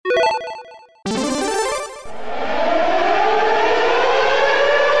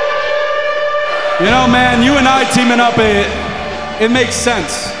You know, man, you and I teaming up, it makes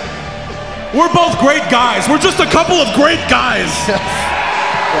sense. We're both great guys. We're just a couple of great guys. Yes.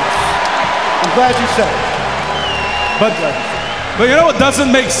 I'm glad you said it. But you know what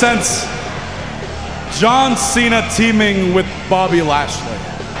doesn't make sense? John Cena teaming with Bobby Lashley.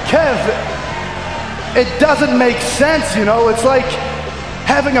 Kev, it doesn't make sense, you know? It's like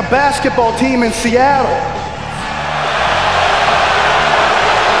having a basketball team in Seattle.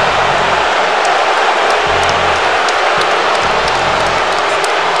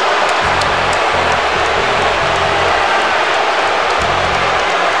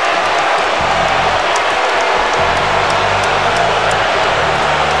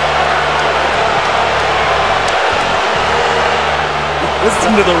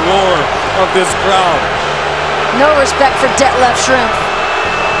 Listen to the roar of this crowd. No respect for Detlef Shrimp.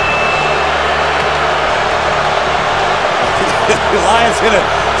 Elias hit a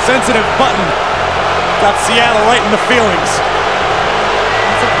sensitive button. Got Seattle right in the feelings.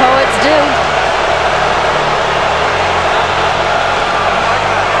 That's what poets do.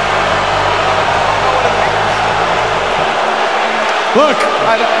 Look.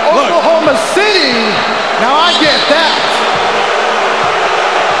 Oklahoma City. Now I get that.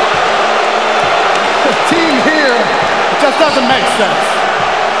 The team here just doesn't make sense.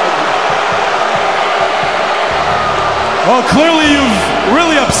 Well, clearly you've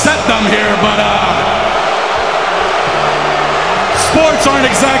really upset them here, but sports aren't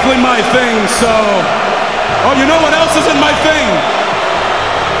exactly my thing, so... Oh, you know what else isn't my thing?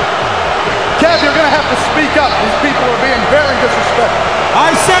 Kev, you're gonna have to speak up. These people are being very disrespectful.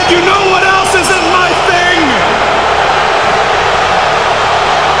 I said you know what else isn't my thing?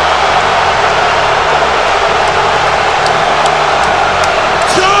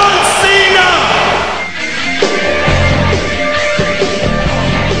 John Cena!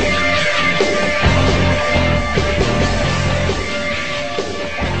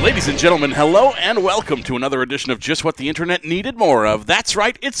 Ladies and gentlemen, hello and welcome to another edition of Just What the Internet Needed More Of. That's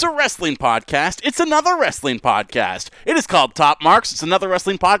right, it's a wrestling podcast. It's another wrestling podcast. It is called Top Marks. It's another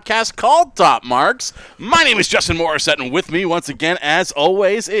wrestling podcast called Top Marks. My name is Justin Morissette, and with me once again, as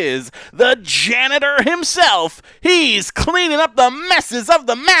always, is the janitor himself. He's cleaning up the messes of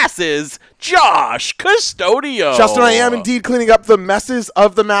the masses, Josh Custodio. Justin, I am indeed cleaning up the messes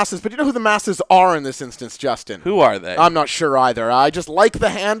of the masses, but you know who the masses are in this instance, Justin? Who are they? I'm not sure either. I just like the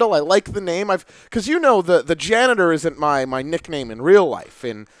handle. I like the name. Because you know the janitor isn't my nickname in real life.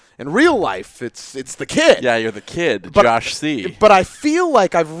 In real life, it's the kid. Yeah, you're the kid, but, Josh C. But I feel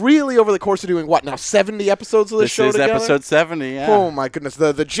like I've really, over the course of doing, 70 episodes of this show together? This is episode 70, yeah. Oh, my goodness.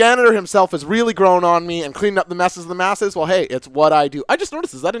 The janitor himself has really grown on me and cleaned up the messes of the masses. Well, hey, it's what I do. I just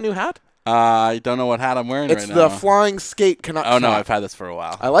noticed, is that a new hat? I don't know what hat I'm wearing right now. It's the Flying Skate Canucks Oh, no, hat. I've had this for a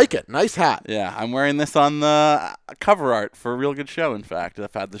while. I like it. Nice hat. Yeah, I'm wearing this on the cover art for Real Good Show, in fact.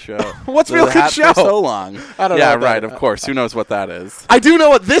 I've had the show. What's Real Good Show? For so long. I don't know. Yeah, right, of course. Who knows what that is? I do know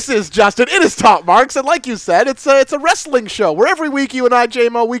what this is, Justin. It is Top Marks, and like you said, it's a wrestling show where every week you and I,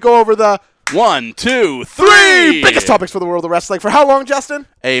 J-Mo, we go over the 1, 2, 3 biggest topics for the world of wrestling. For how long, Justin?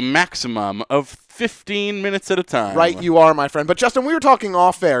 A maximum of 15 minutes at a time. Right, you are, my friend. But, Justin, we were talking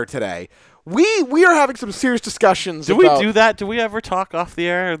off-air today. We are having some serious discussions Do we do that? Do we ever talk off the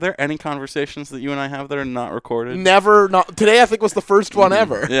air? Are there any conversations that you and I have that are not recorded? Never. Not today, I think, was the first one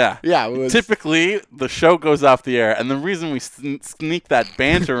ever. Yeah. Yeah. It was. Typically, the show goes off the air, and the reason we sneak that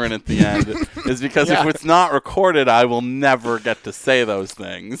banter in at the end is because if it's not recorded, I will never get to say those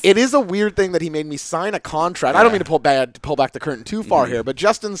things. It is a weird thing that he made me sign a contract. I don't mean to pull back the curtain too far here, but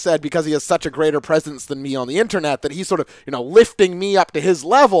Justin said because he has such a greater presence than me on the internet that he's sort of, lifting me up to his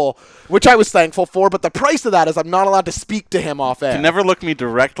level, which I was thankful for, but the price of that is I'm not allowed to speak to him off air. You never look me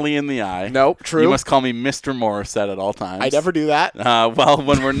directly in the eye. No, true. You must call me Mr. Morissette at all times. I never do that. Well,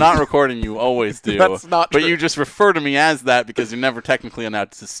 when we're not recording, you always do. That's not true. But you just refer to me as that because you're never technically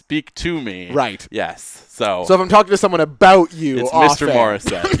allowed to speak to me. Right. Yes. So if I'm talking to someone about you, it's off Mr. air.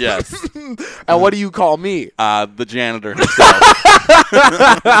 Morissette, yes. And what do you call me? The janitor himself.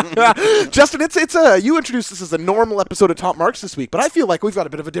 Justin, you introduced this as a normal episode of Top Marks this week, but I feel like we've got a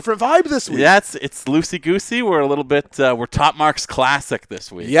bit of a different vibe this week. Yeah, it's loosey-goosey. We're a little bit, we're Top Marks Classic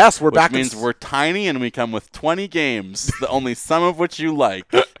this week. Yes, we're back. Which means we're tiny and we come with 20 games, only some of which you like.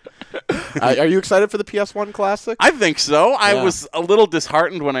 Are you excited for the PS1 Classic? I think so. I Yeah. was a little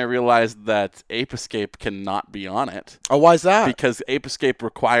disheartened when I realized that Ape Escape cannot be on it. Oh, why is that? Because Ape Escape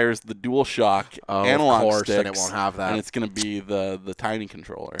requires the DualShock Of analog course, sticks, and it won't have that. and it's going to be the tiny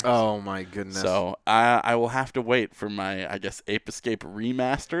controller. Oh my goodness. So I will have to wait for my, I guess, Ape Escape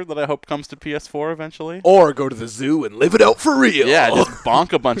remaster that I hope comes to PS4 eventually. Or go to the zoo and live it out for real. Yeah, just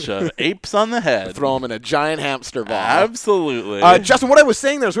bonk a bunch of apes on the head. Throw them in a giant hamster ball. Absolutely. Justin, what I was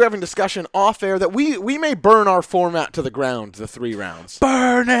saying there is we're having discussion off air that we may burn our format to the ground, the 3 rounds.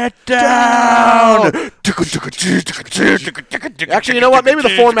 Burn it down! Actually, you know what? Maybe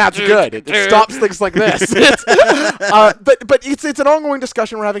the format's good. It stops things like this. But it's an ongoing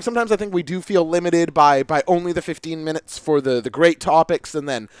discussion we're having. Sometimes I think we do feel limited by only the 15 minutes for the great topics, and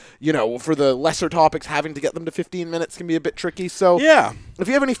then, for the lesser topics, having to get them to 15 minutes can be a bit tricky. So Yeah. if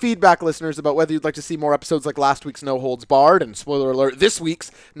you have any feedback, listeners, about whether you'd like to see more episodes like last week's No Holds Barred, and spoiler alert, this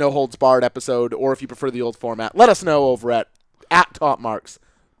week's No Holds Barred episode, or if you prefer the old format, let us know over at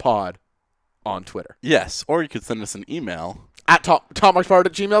TopMarksPod on Twitter. Yes, or you could send us an email. At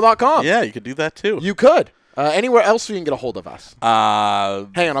TopMarksPod@gmail.com. Yeah, you could do that too. You could. Anywhere else you can get a hold of us.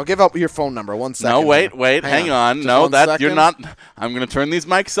 Hang on, I'll give out your phone number. 1 second. No, wait, hang on. Just No, 1 that second. you're not. I'm going to turn these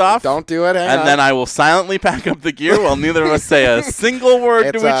mics off. Don't do it. Hang on. And then I will silently pack up the gear while neither of us say a single word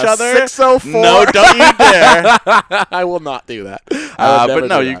It's to each other. 604. No, don't you dare. I will not do that. But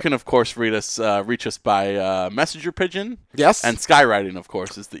no, you can, of course, reach us by messenger pigeon. Yes. And skywriting, of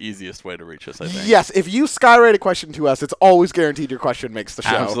course, is the easiest way to reach us, I think. Yes, if you skywrite a question to us, it's always guaranteed your question makes the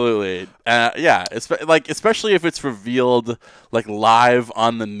show. Absolutely. Yeah, especially if it's revealed like live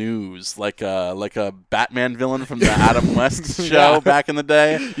on the news, like a Batman villain from the Adam West show back in the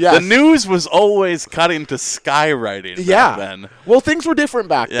day. Yes. The news was always cutting to skywriting back then. Well, things were different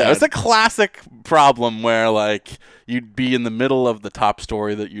back then. Yeah, it's a classic problem where like you'd be in the middle of the top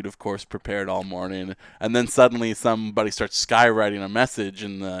story that you'd of course prepared all morning, and then suddenly somebody starts skywriting a message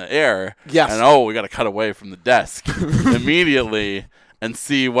in the air. Yes. And we got to cut away from the desk immediately and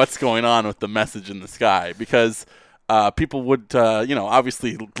see what's going on with the message in the sky, because people would,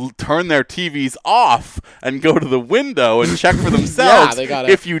 obviously turn their TVs off and go to the window and check for themselves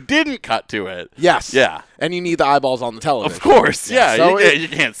if you didn't cut to it. Yes. Yeah. And you need the eyeballs on the television. Of course, yeah. So you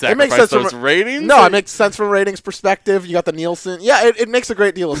can't sacrifice those ratings. No, it makes sense from a ratings perspective. You got the Nielsen. Yeah, it makes a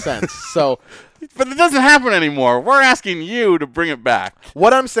great deal of sense. So, but it doesn't happen anymore. We're asking you to bring it back.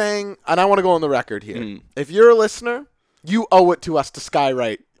 What I'm saying, and I want to go on the record here, if you're a listener, you owe it to us to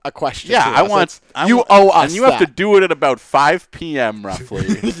skywrite a question. Yeah, you owe us and you have to do it at about 5 p.m. roughly.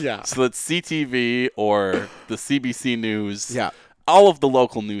 Yeah. So that CTV or the CBC News. Yeah. All of the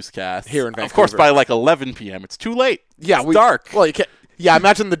local newscasts. Here in Vancouver. Of course, by like 11 p.m. It's too late. Yeah, it's dark. Well, you can't. Yeah,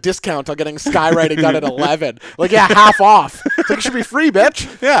 imagine the discount on getting skywriting done at 11. Like, yeah, half off. It's like, it should be free,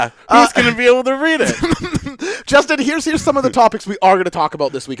 bitch. Yeah. Who's going to be able to read it? Justin, here's some of the topics we are going to talk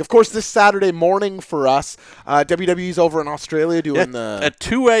about this week. Of course, this Saturday morning for us, WWE's over in Australia doing at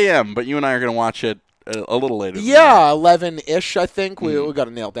 2 a.m., but you and I are going to watch it a little later. Yeah, 11-ish, I think. We got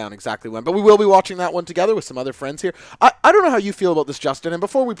to nail down exactly when. But we will be watching that one together with some other friends here. I don't know how you feel about this, Justin. And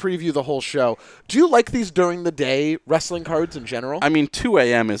before we preview the whole show, do you like these during the day wrestling cards in general? I mean, 2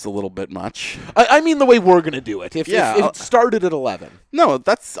 a.m. is a little bit much. I mean the way we're going to do it. If it started at 11. No,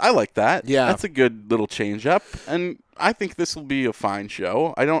 I like that. Yeah. That's a good little change up. And I think this will be a fine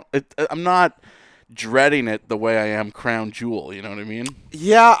show. I'm not dreading it the way I am Crown Jewel, you know what I mean?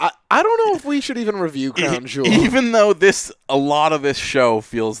 Yeah, I don't know if we should even review Crown Jewel. Even though a lot of this show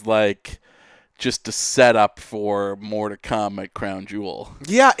feels like just a setup for more to come at Crown Jewel.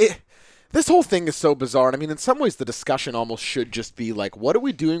 Yeah, this whole thing is so bizarre. And I mean, in some ways, the discussion almost should just be like, what are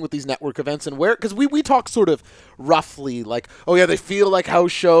we doing with these network events and where? Because we talk sort of roughly like, oh, yeah, they feel like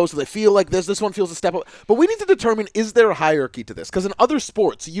house shows. So they feel like this one feels a step up. But we need to determine, is there a hierarchy to this? Because in other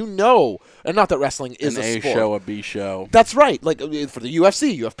sports, and not that wrestling is an a A sport. show, a B show. That's right. Like for the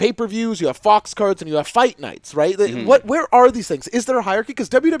UFC, you have pay-per-views, you have Fox cards, and you have fight nights, right? Where are these things? Is there a hierarchy? Because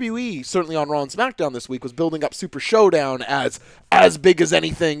WWE, certainly on Raw and SmackDown this week, was building up Super Showdown as big as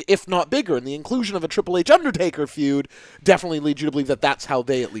anything, if not bigger. And the inclusion of a Triple H Undertaker feud definitely leads you to believe that that's how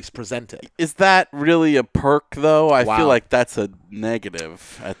they at least present it. Is that really a perk, though? I Wow. feel like that's a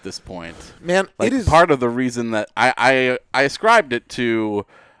negative at this point. Man, like it is part of the reason that I ascribed it to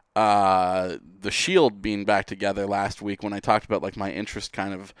the Shield being back together last week when I talked about like my interest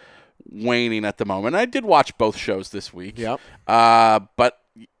kind of waning at the moment. I did watch both shows this week. Yep. But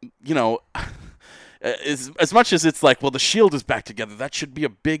as much as it's like, well, the Shield is back together, that should be a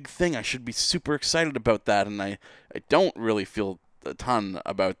big thing. I should be super excited about that, and I don't really feel a ton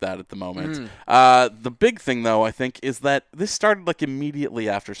about that at the moment. The big thing, though, I think, is that this started like immediately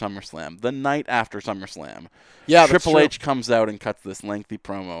after SummerSlam, the night after SummerSlam. Yeah, Triple H comes out and cuts this lengthy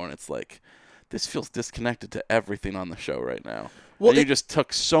promo, and it's like, this feels disconnected to everything on the show right now. Well, you just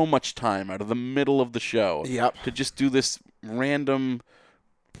took so much time out of the middle of the show to just do this random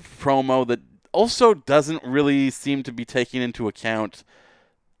promo that also doesn't really seem to be taking into account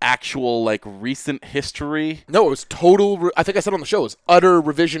actual like recent history. No, it was total. I think I said on the show, it was utter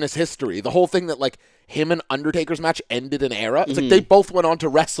revisionist history. The whole thing that like him and Undertaker's match ended an era. It's like they both went on to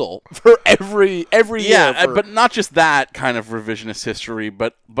wrestle for every year. Yeah, but not just that kind of revisionist history,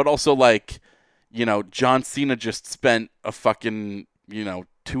 but also like, you know, John Cena just spent a fucking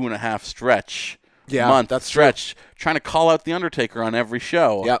 2.5 month stretch trying to call out the Undertaker on every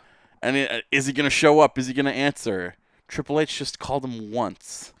show. Yep. And is he going to show up? Is he going to answer? Triple H just called him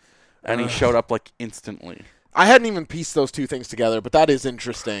once, and he showed up like instantly. I hadn't even pieced those two things together, but that is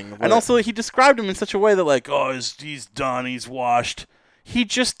interesting. And also, he described him in such a way that like, oh, he's done, he's washed. He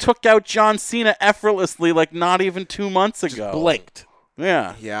just took out John Cena effortlessly, like not even 2 months ago. Just blinked.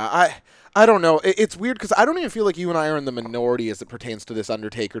 Yeah. Yeah, I don't know. It's weird because I don't even feel like you and I are in the minority as it pertains to this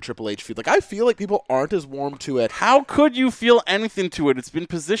Undertaker Triple H feud. Like, I feel like people aren't as warm to it. How could you feel anything to it? It's been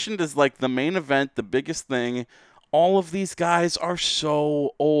positioned as like the main event, the biggest thing. All of these guys are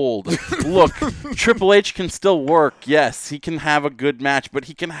so old. Look, Triple H can still work. Yes, he can have a good match, but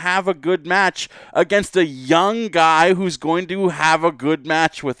he can have a good match against a young guy who's going to have a good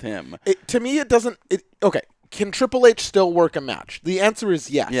match with him. To me, it doesn't... Okay, can Triple H still work a match? The answer is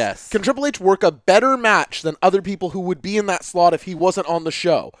yes. Yes. Can Triple H work a better match than other people who would be in that slot if he wasn't on the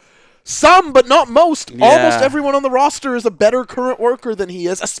show? Some, but not most. Yeah. Almost everyone on the roster is a better current worker than he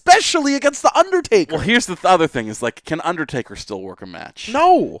is, especially against The Undertaker. Well, here's the other thing, is like, can Undertaker still work a match?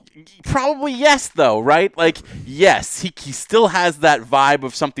 No. Probably yes, though, right? Like, yes, he still has that vibe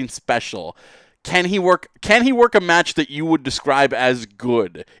of something special. Can he work a match that you would describe as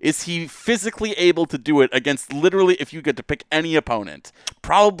good? Is he physically able to do it against literally, if you get to pick any opponent?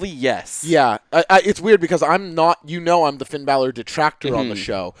 Probably yes. Yeah, it's weird because I'm not, I'm the Finn Balor detractor on the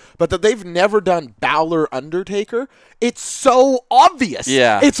show, but that they've never done Balor Undertaker, it's so obvious.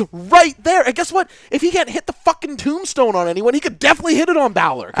 Yeah. It's right there. And guess what? If he can't hit the fucking tombstone on anyone, he could definitely hit it on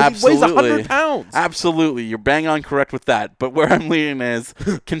Balor. Absolutely. He weighs 100 pounds. Absolutely. You're bang on correct with that. But where I'm leading is,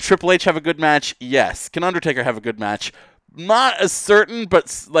 can Triple H have a good match? Yes. Can Undertaker have a good match? Not as certain,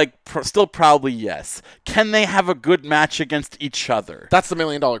 but like still probably yes. Can they have a good match against each other? That's the $1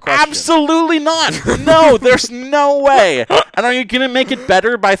 million question. Absolutely not. No, there's no way. And are you going to make it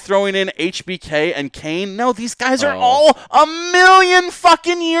better by throwing in HBK and Kane? No, these guys are all 1,000,000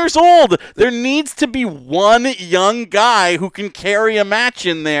 fucking years old. There needs to be one young guy who can carry a match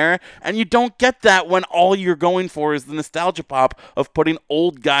in there, and you don't get that when all you're going for is the nostalgia pop of putting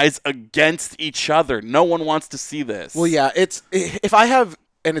old guys against each other. No one wants to see this. Well, yeah, if I have,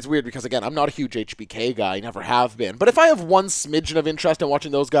 and it's weird because, again, I'm not a huge HBK guy, never have been, but if I have one smidgen of interest in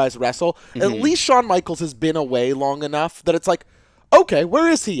watching those guys wrestle, at least Shawn Michaels has been away long enough that it's like, okay, where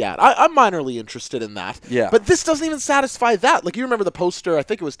is he at? I'm minorly interested in that. Yeah. But this doesn't even satisfy that. Like, you remember the poster, I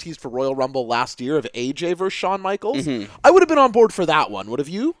think it was teased for Royal Rumble last year, of AJ versus Shawn Michaels? I would have been on board for that one, would have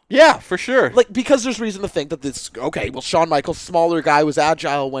you? Yeah, for sure. Like, because there's reason to think that this, okay, well, Shawn Michaels, smaller guy, was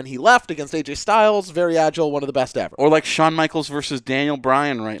agile when he left against AJ Styles, very agile, one of the best ever. Or like Shawn Michaels versus Daniel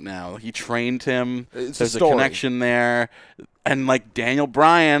Bryan right now. He trained him. There's a connection there. And like Daniel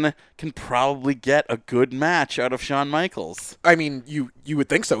Bryan can probably get a good match out of Shawn Michaels. I mean, you would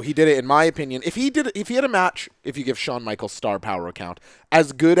think so. He did it, in my opinion. If he had a match, if you give Shawn Michaels star power account,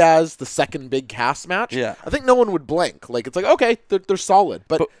 as good as the second Big Cass match, yeah, I think no one would blink. Like, it's like, okay, they're solid.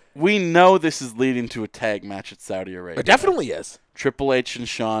 But we know this is leading to a tag match at Saudi Arabia. It definitely is. Triple H and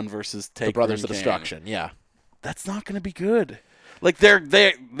Shawn versus Taker the Brothers and of Kane. Destruction. Yeah, that's not going to be good. Like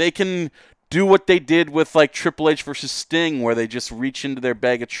they can do what they did with like Triple H versus Sting, where they just reach into their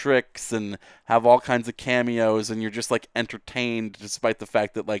bag of tricks and have all kinds of cameos, and you're just like entertained despite the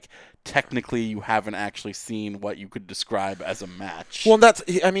fact that like technically you haven't actually seen what you could describe as a match. Well,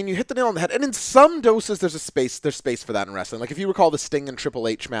 you hit the nail on the head. And in some doses, there's space for that in wrestling. Like if you recall the Sting and Triple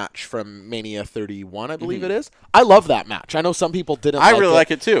H match from Mania 31, I believe it is. I love that match. I know some people didn't. I really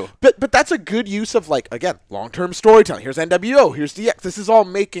like it too. But that's a good use of, like, again, long-term storytelling. Here's NWO. Here's DX. This is all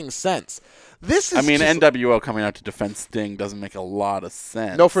making sense. This is I mean, just, NWO coming out to defend Sting doesn't make a lot of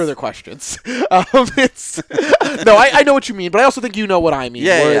sense. no further questions. It's no, I know what you mean, but I also think you know what I mean.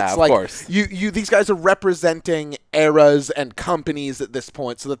 Yeah, where yeah, it's of like course. These guys are representing eras and companies at this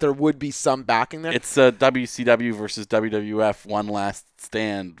point, so that there would be some backing there. It's a WCW versus WWF one last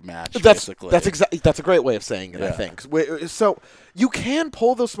stand match, That's basically. that's a great way of saying it. I Yeah. think so. You can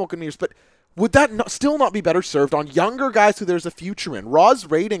pull those smoke and mirrors, but would that still not be better served on younger guys who there's a future in? Raw's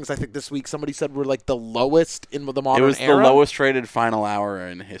ratings, I think this week somebody said were like the lowest in the modern It was era. the lowest rated final hour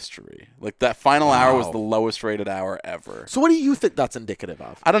in history. Like, that final hour was the lowest rated hour ever. So what do you think that's indicative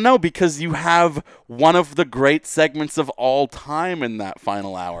of? I don't know, because you have one of the great segments of all time in that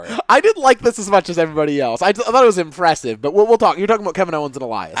final hour. I didn't like this as much as everybody else. I thought it was impressive, but we'll talk. You're talking about Kevin Owens and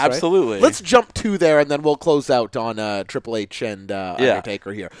Elias, right? Absolutely. Let's jump to there, and then we'll close out on Triple H and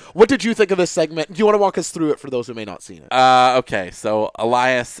Undertaker here. What did you think of this segment? Do you want to walk us through it for those who may not seen it? Okay, so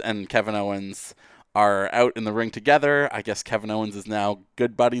Elias and Kevin Owens are out in the ring together. I guess Kevin Owens is now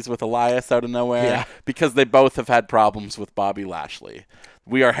good buddies with Elias out of nowhere because they both have had problems with Bobby Lashley.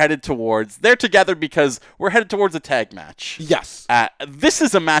 We are headed towards... They're together because we're headed towards a tag match. Yes. This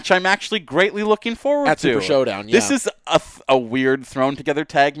is a match I'm actually greatly looking forward to. At Super Showdown, yeah. This is a weird thrown-together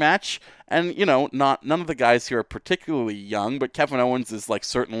tag match. And, none of the guys here are particularly young, but Kevin Owens is,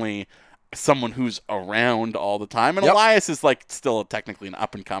 certainly someone who's around all the time, and Elias is still technically an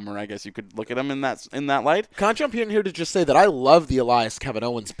up and comer. I guess you could look at him in that light. Can I jump in here to just say that I love the Elias Kevin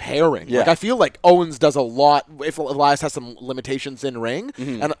Owens pairing? Yeah. I feel like Owens does a lot if Elias has some limitations in ring,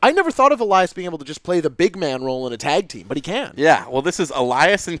 and I never thought of Elias being able to just play the big man role in a tag team, but he can. Yeah, well, this is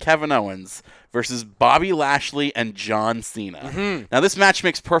Elias and Kevin Owens versus Bobby Lashley and John Cena. Now, this match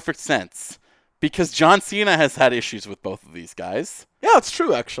makes perfect sense because John Cena has had issues with both of these guys. Yeah, it's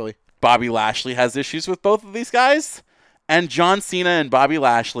true actually. Bobby Lashley has issues with both of these guys. And John Cena and Bobby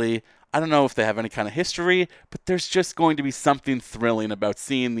Lashley, I don't know if they have any kind of history, but there's just going to be something thrilling about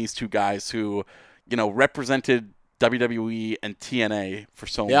seeing these two guys who, represented WWE and TNA for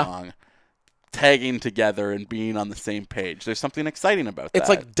so long, tagging together and being on the same page. There's something exciting about that. It's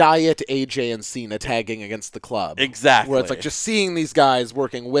like Diet AJ and Cena tagging against the Club. Exactly. Where it's like just seeing these guys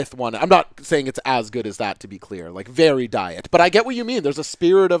working with one. I'm not saying it's as good as that, to be clear. Very Diet. But I get what you mean. There's a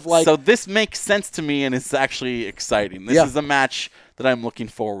spirit of So this makes sense to me, and it's actually exciting. This is a match that I'm looking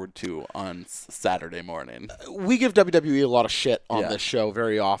forward to on Saturday morning. We give WWE a lot of shit on this show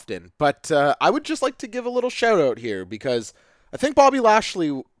very often. But I would just like to give a little shout out here because I think Bobby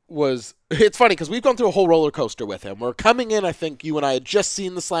Lashley it's funny because we've gone through a whole roller coaster with him. We're coming in, I think you and I had just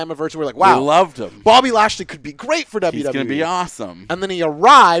seen the Slammiversary. We're like, wow. We loved him. Bobby Lashley could be great for WWE. He's going to be awesome. And then he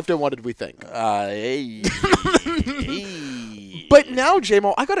arrived, and what did we think? Hey. But now,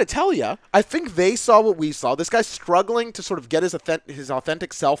 J-Mo, I got to tell you, I think they saw what we saw. This guy's struggling to sort of get his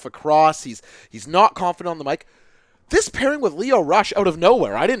authentic self across. He's not confident on the mic. This pairing with Lio Rush out of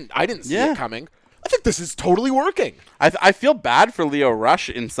nowhere, I didn't see it coming. I think this is totally working. I feel bad for Lio Rush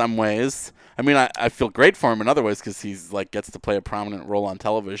in some ways. I mean, I feel great for him in other ways because he's gets to play a prominent role on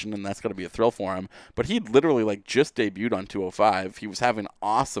television, and that's got to be a thrill for him. But he literally just debuted on 205. He was having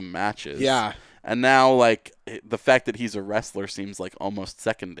awesome matches. Yeah. And now the fact that he's a wrestler seems almost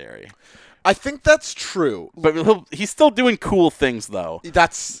secondary. I think that's true. But he's still doing cool things though.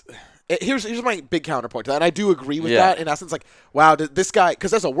 Here's my big counterpoint to that, and I do agree with that. In essence, wow, this guy,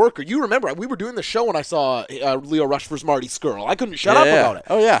 because as a worker, you remember, we were doing the show when I saw Lio Rush versus Marty Scurll. I couldn't shut up about it.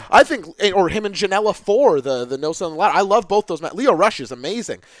 Oh, yeah. I think, or him and Janela 4, the No Sun on the Ladder. I love both those. Lio Rush is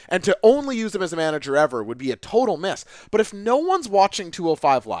amazing, and to only use him as a manager ever would be a total miss. But if no one's watching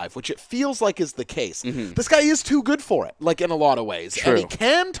 205 Live, which it feels like is the case, this guy is too good for it, in a lot of ways. True. And he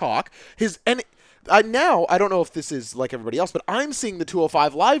can talk. Now, I don't know if this is like everybody else, but I'm seeing the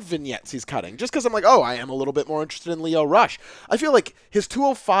 205 Live vignettes he's cutting just because I'm I am a little bit more interested in Lio Rush. I feel like his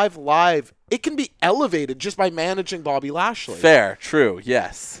 205 Live, it can be elevated just by managing Bobby Lashley. Fair, true,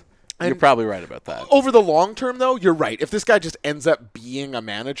 yes. You're probably right about that. Over the long term, though, you're right. If this guy just ends up being a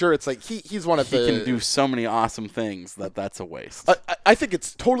manager, it's he's one of He can do so many awesome things that's a waste. I think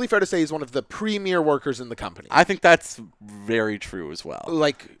it's totally fair to say he's one of the premier workers in the company. I think that's very true as well.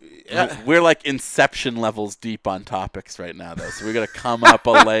 We're Inception levels deep on topics right now, though. So we got to come up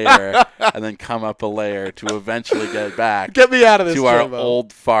a layer and then come up a layer to eventually get back. Get me out of this to our old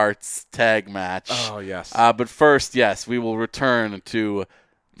farts tag match. Oh yes. But first, yes, we will return to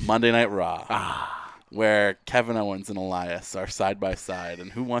Monday Night Raw, where Kevin Owens and Elias are side by side.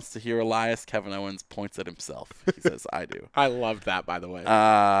 And who wants to hear Elias? Kevin Owens points at himself. He says, I do. I loved that, by the way.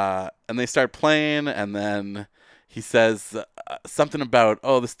 And they start playing, and then he says something about,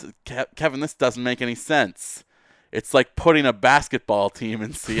 Kevin, this doesn't make any sense. It's like putting a basketball team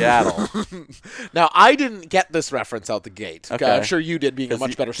in Seattle. Now, I didn't get this reference out the gate. Okay. I'm sure you did, being a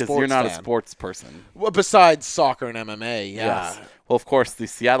much better sports fan. Because you're not a sports person. Well, besides soccer and MMA, yeah. Yes. Well, of course, the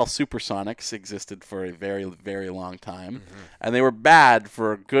Seattle Supersonics existed for a very, very long time, and they were bad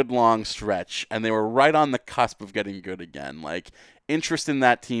for a good long stretch, and they were right on the cusp of getting good again. Like, interest in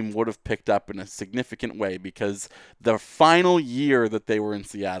that team would have picked up in a significant way because the final year that they were in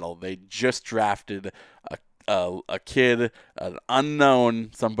Seattle, they just drafted a kid, an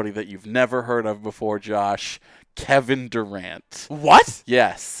unknown, somebody that you've never heard of before, Josh, Kevin Durant. What?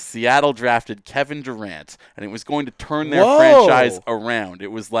 Yes, Seattle drafted Kevin Durant, and it was going to turn their franchise around.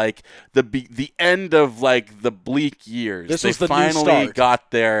 It was like the end of like the bleak years. This was the new finally start.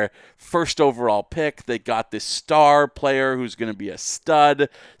 got their first overall pick. They got this star player who's going to be a stud.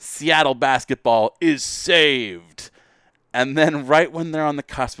 Seattle basketball is saved. And then right when they're on the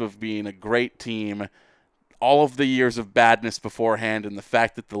cusp of being a great team, all of the years of badness beforehand and the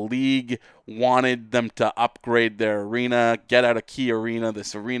fact that the league wanted them to upgrade their arena, get out a key arena.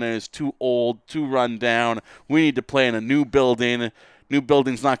 This arena is too old, too run down. We need to play in a new building. New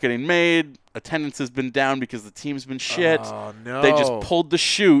building's not getting made. Attendance has been down because the team's been shit. Oh, no. They just pulled the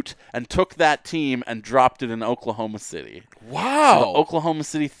chute and took that team and dropped it in Oklahoma City. Wow. So the Oklahoma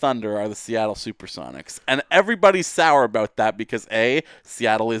City Thunder are the Seattle Supersonics. And everybody's sour about that because, A,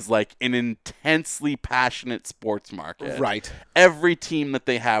 Seattle is like an intensely passionate sports market. Right. Every team that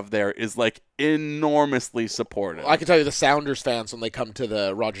they have there is like enormously supportive. I can tell you the Sounders fans, when they come to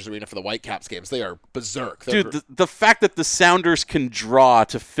the Rogers Arena for the Whitecaps games, they are berserk. Dude, the fact that the Sounders can draw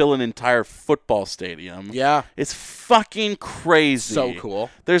to fill an entire football stadium is fucking crazy. So cool.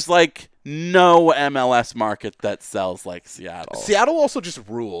 There's like no MLS market that sells like Seattle. Seattle also just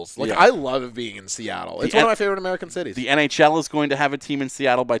rules. Like, I love being in Seattle. It's one of my favorite American cities. The NHL is going to have a team in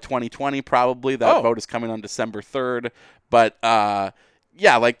Seattle by 2020, probably. That vote is coming on December 3rd. But,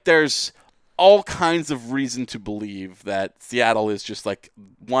 yeah, like, there's all kinds of reason to believe that Seattle is just like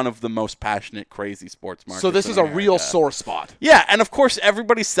one of the most passionate, crazy sports markets. So this is a real sore spot. Yeah, and of course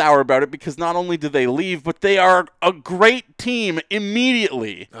everybody's sour about it because not only do they leave, but they are a great team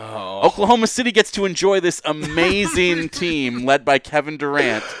immediately. Oklahoma City gets to enjoy this amazing team led by Kevin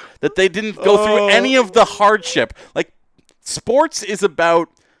Durant that they didn't go through any of the hardship. Like, sports is about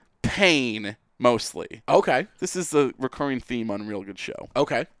pain mostly. Okay. This is a recurring theme on Real Good Show.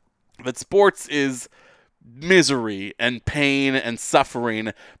 Okay. That sports is misery and pain and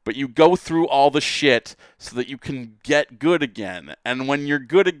suffering, but you go through all the shit so that you can get good again. And when you're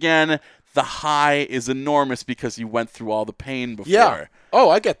good again, the high is enormous because you went through all the pain before. Yeah.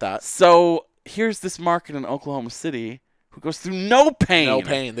 Oh, I get that. So here's this market in Oklahoma City who goes through no pain. No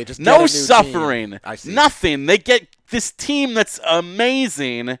pain. They just get a no new suffering. Team. I see. Nothing. They get this team that's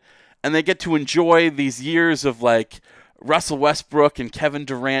amazing, and they get to enjoy these years of like Russell Westbrook and Kevin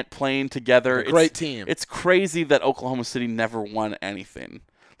Durant playing together. Great team. It's crazy that Oklahoma City never won anything.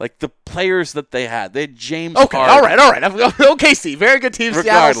 Like, the players that they had James Harden. All right. Okay, Steve. Very good team.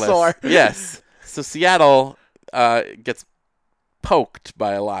 Seattle sore. Yes. So Seattle gets poked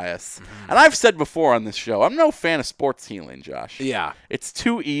by Elias. And I've said before on this show, I'm no fan of sports healing, Josh. Yeah. It's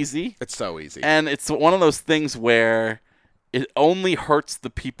too easy. It's so easy. And it's one of those things where it only hurts the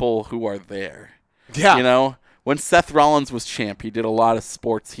people who are there. Yeah. You know? When Seth Rollins was champ, he did a lot of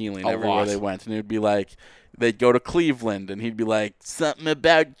sports healing everywhere they went. And it would be like, they'd go to Cleveland, and he'd be like, something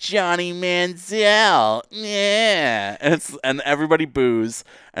about Johnny Manziel. Yeah. And everybody boos.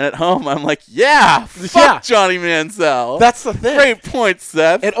 And at home, I'm like, fuck Johnny Manziel. That's the thing. Great point,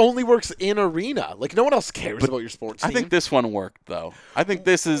 Seth. It only works in arena. Like, no one else cares about your sports team. I think this one worked, though. I think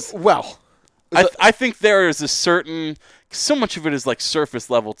this is... Well... I think there is a certain... So much of it is like surface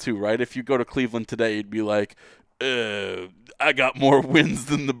level too, right? If you go to Cleveland today, you'd be like, I got more wins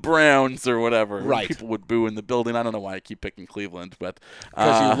than the Browns or whatever. Right. People would boo in the building. I don't know why I keep picking Cleveland, but...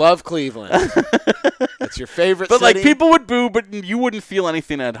 Because you love Cleveland. It's your favorite But city. like, people would boo, but you wouldn't feel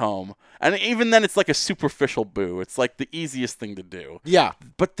anything at home. And even then, it's like a superficial boo. It's like the easiest thing to do. Yeah.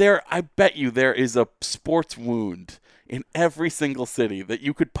 But I bet you there is a sports wound in every single city that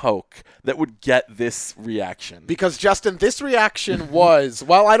you could poke that would get this reaction. Because, Justin, this reaction was,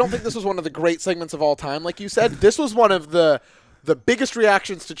 while I don't think this was one of the great segments of all time, like you said, this was one of the biggest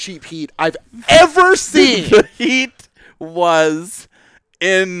reactions to cheap heat I've ever seen. The heat was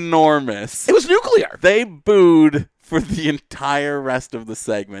enormous. It was nuclear. They booed for the entire rest of the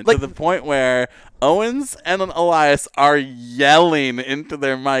segment, Like, to the point where Owens and Elias are yelling into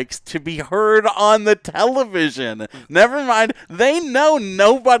their mics to be heard on the television. Never mind, they know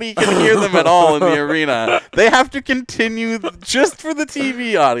nobody can hear them at all in the arena. They have to continue just for the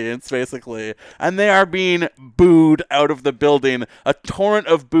TV audience, basically. And they are being booed out of the building. A torrent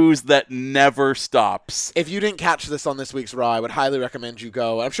of boos that never stops. If you didn't catch this on this week's Raw, I would highly recommend you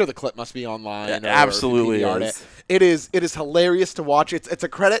go. I'm sure the clip must be online. It absolutely is. It is hilarious to watch. It's a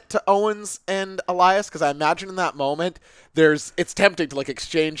credit to Owens and Elias, because I imagine in that moment it's tempting to like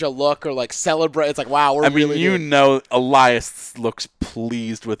exchange a look or like celebrate. It's like, wow, we're really you know Elias looks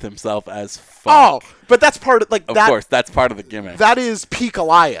pleased with himself as fuck. Oh, but that's part of like of course, that's part of the gimmick. That is peak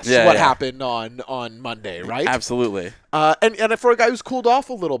Elias. Happened on Monday, right? Absolutely. And for a guy who's cooled off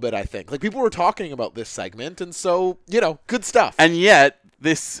a little bit, I think like people were talking about this segment, and so good stuff. And yet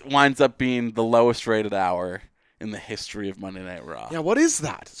this winds up being the lowest rated hour in the history of Monday Night Raw. Yeah, what is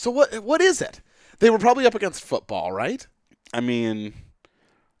that? So what is it? They were probably up against football, right? I mean,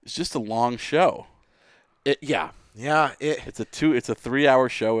 it's just a long show. It's a 3-hour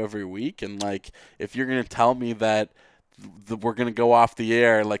show every week, and like if you're gonna tell me that we're gonna go off the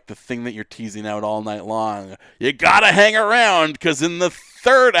air, like the thing that you're teasing out all night long, you gotta hang around because in the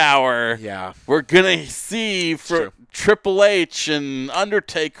third hour, we're gonna see for Triple H and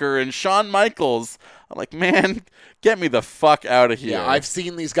Undertaker and Shawn Michaels. I'm like, man, get me the fuck out of here. Yeah, I've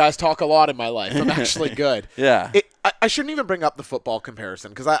seen these guys talk a lot in my life. I'm actually good. Yeah. I shouldn't even bring up the football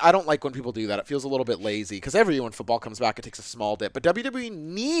comparison because I don't like when people do that. It feels a little bit lazy because every year when football comes back, it takes a small dip. But WWE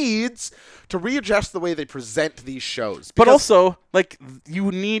needs to readjust the way they present these shows. But also, like,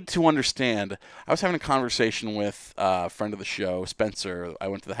 you need to understand. I was having a conversation with a friend of the show, Spencer. I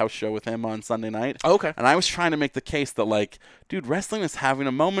went to the house show with him on Sunday night. Oh, okay. And I was trying to make the case that, like, dude, wrestling is having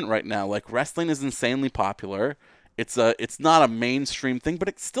a moment right now. Like, wrestling is insanely popular. It's not a mainstream thing, but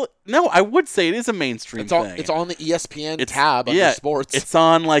it's still I would say it is a mainstream thing. It's on the ESPN tab under sports. It's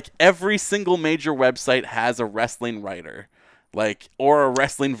on like every single major website has a wrestling writer, like or a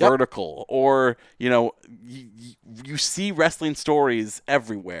wrestling vertical, or you see wrestling stories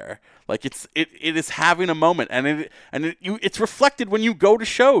everywhere. Like it is having a moment, and it's reflected when you go to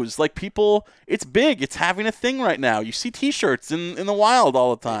shows. Like people, it's big. It's having a thing right now. You see T-shirts in the wild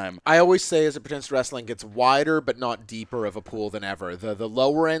all the time. I always say, as it pertains to wrestling, gets wider but not deeper of a pool than ever. The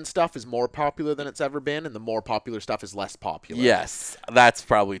lower end stuff is more popular than it's ever been, and the more popular stuff is less popular. Yes, that's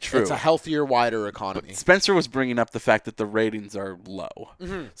probably true. It's a healthier, wider economy. But Spencer was bringing up the fact that the ratings are low.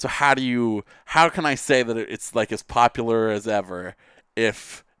 Mm-hmm. So how can I say that it's like as popular as ever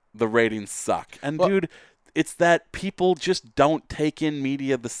if the ratings suck? And dude, it's that people just don't take in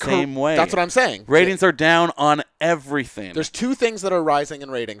media the same way. That's what I'm saying. Ratings are down on everything. There's two things that are rising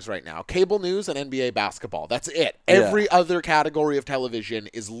in ratings right now: cable news and NBA basketball. That's it. Every other category of television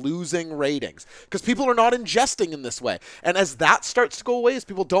is losing ratings because people are not ingesting in this way. And as that starts to go away, as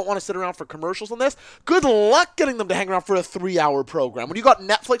people don't want to sit around for commercials on this, good luck getting them to hang around for a 3-hour program. When you got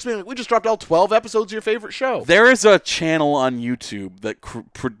Netflix being like, we just dropped all 12 episodes of your favorite show. There is a channel on YouTube that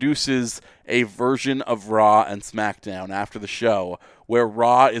produces a version of Raw and SmackDown after the show where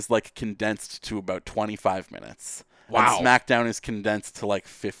Raw is like condensed to about 25 minutes. Wow. And SmackDown is condensed to like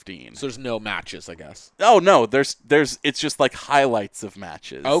 15. So there's no matches, I guess. Oh no, there's it's just like highlights of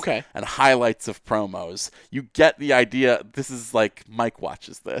matches. Okay. And highlights of promos. You get the idea. This is like Mike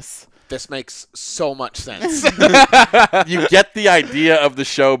watches this. This makes so much sense. You get the idea of the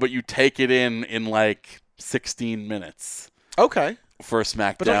show, but you take it in like 16 minutes. Okay. For a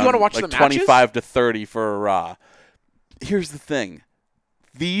SmackDown, but don't you want to watch like the matches? 25 to 30 for a Raw. Here's the thing.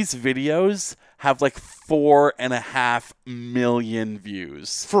 These videos have like 4.5 million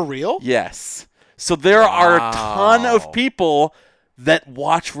views. For real? Yes. So there are a ton of people that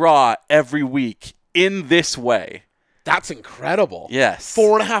watch Raw every week in this way. That's incredible. Yes.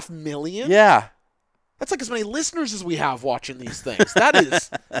 4.5 million? Yeah. That's like as many listeners as we have watching these things. That is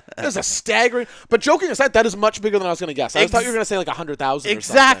a staggering. But joking aside, that is much bigger than I was going to guess. I thought you were going to say like 100,000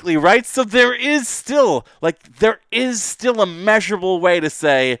 Exactly, right? So there is still a measurable way to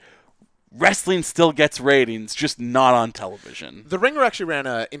say wrestling still gets ratings, just not on television. The Ringer actually ran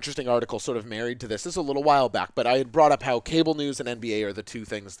an interesting article sort of married to this. This is a little while back, but I had brought up how cable news and NBA are the two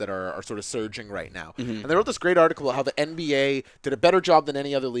things that are sort of surging right now. Mm-hmm. And they wrote this great article about how the NBA did a better job than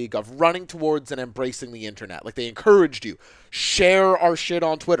any other league of running towards and embracing the internet. Like they encouraged you, share our shit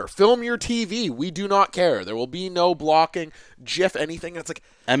on Twitter, film your TV, we do not care. There will be no blocking, GIF, anything. It's like,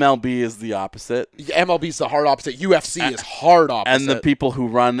 MLB is the opposite. MLB's the hard opposite. UFC is hard opposite. And the people who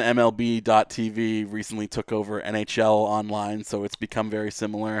run MLB.TV recently took over NHL Online, so it's become very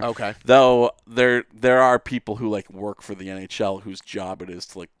similar. Okay. Though there are people who like work for the NHL whose job it is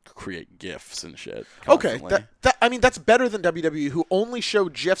to like create GIFs and shit. Constantly. Okay, I mean that's better than WWE, who only show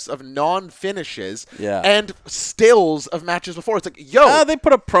GIFs of non-finishes and stills of matches before. It's like, yo, they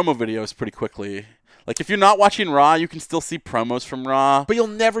put up promo videos pretty quickly. Like, if you're not watching Raw, you can still see promos from Raw. But you'll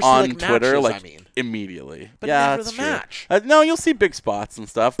never see, on like, Twitter, matches, like, immediately. But yeah, never that's the true. match. No, you'll see big spots and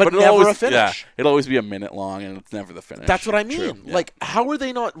stuff. But never always, a finish. Yeah, it'll always be a minute long, and it's never the finish. That's what I mean. True, yeah. Like, how are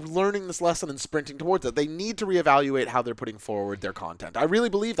they not learning this lesson and sprinting towards it? They need to reevaluate how they're putting forward their content. I really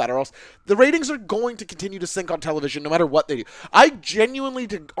believe that, or else the ratings are going to continue to sink on television no matter what they do. I genuinely,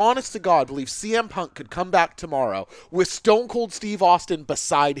 honest to God, believe CM Punk could come back tomorrow with Stone Cold Steve Austin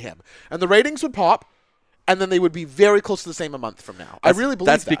beside him, and the ratings would pop, and then they would be very close to the same a month from now. I really believe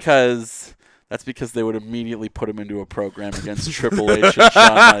that's that. That's because they would immediately put him into a program against Triple H and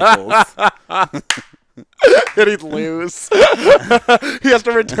Shawn Michaels. And he'd lose. He has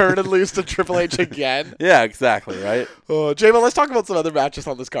to return and lose to Triple H again. Yeah, exactly, right? J-Mo, let's talk about some other matches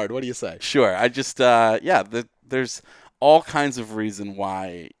on this card. What do you say? Sure. I just, there's all kinds of reason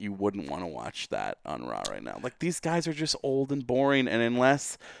why you wouldn't want to watch that on Raw right now. Like, these guys are just old and boring, and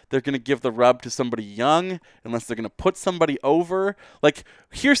unless they're going to give the rub to somebody young, unless they're going to put somebody over, like,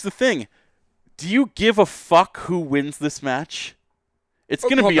 here's the thing. Do you give a fuck who wins this match? It's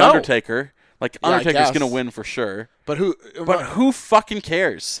going to be Undertaker. Like, Undertaker's going to win for sure. But who fucking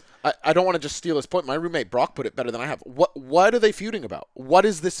cares? I don't want to just steal his point. My roommate Brock put it better than I have. What are they feuding about? What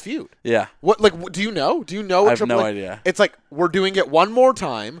is this feud? Yeah. Do you know? Do you know? I have no idea. It's like, we're doing it one more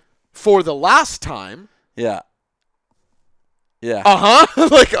time for the last time. Yeah. Yeah.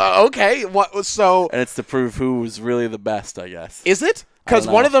 Like, okay. What? So. And it's to prove who was really the best, I guess. Is it? Because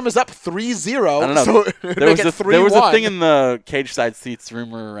one of them is up 3-0. I don't know. So there was a thing in the Cage Side Seats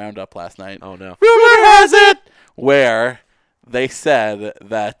rumor roundup last night. Oh no. Rumor has it where they said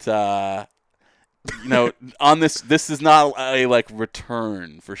that on this is not a like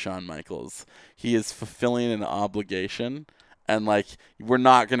return for Shawn Michaels. He is fulfilling an obligation, and like we're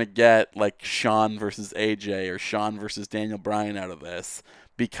not gonna get like Shawn versus AJ or Shawn versus Daniel Bryan out of this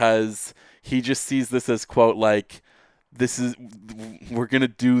because he just sees this as, quote, like, we're going to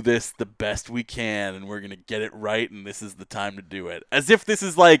do this the best we can, and we're going to get it right, and this is the time to do it. As if this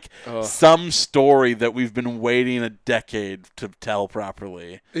is like some story that we've been waiting a decade to tell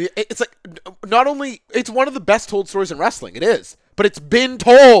properly. It's like, not only, it's one of the best told stories in wrestling. It is. But it's been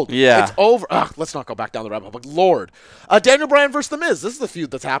told. Yeah. It's over. Let's not go back down the rabbit hole. But Lord. Daniel Bryan versus The Miz. This is the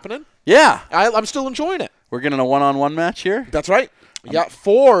feud that's happening. Yeah. I'm still enjoying it. We're getting a one-on-one match here? That's right. Yeah,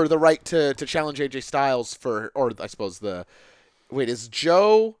 for the right to challenge AJ Styles or I suppose is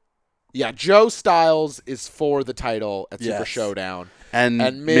Joe... Yeah, Joe Styles is for the title at Super Showdown.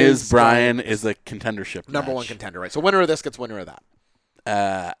 And Miz Bryan is a contendership Number match. one contender, right? So winner of this gets winner of that.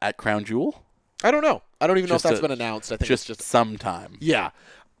 At Crown Jewel? I don't know. I don't even know if that's been announced. I think it's just sometime. Yeah.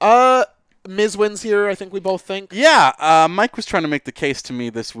 Miz wins here, I think we both think. Yeah, Mike was trying to make the case to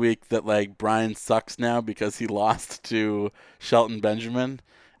me this week that, like, Bryan sucks now because he lost to Shelton Benjamin.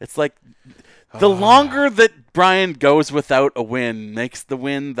 It's like, the longer that Bryan goes without a win makes the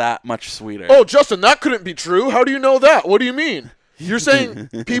win that much sweeter. Oh, Justin, that couldn't be true. How do you know that? What do you mean? You're saying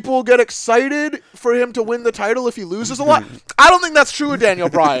people get excited for him to win the title if he loses a lot? I don't think that's true of Daniel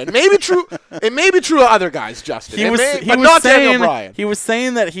Bryan. It may be true of other guys, Justin. Not Daniel Bryan. He was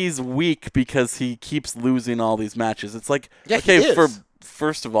saying that he's weak because he keeps losing all these matches. It's like,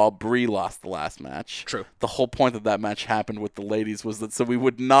 first of all, Brie lost the last match. True. The whole point that match happened with the ladies was that so we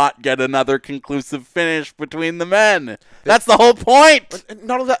would not get another conclusive finish between the men. That's the whole point.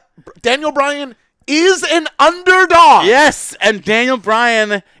 Not only that, Daniel Bryan is an underdog. Yes, and Daniel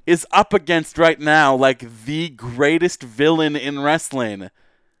Bryan is up against right now like the greatest villain in wrestling.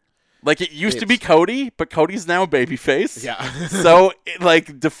 Like, it used to be Cody, but Cody's now a babyface. Yeah. So,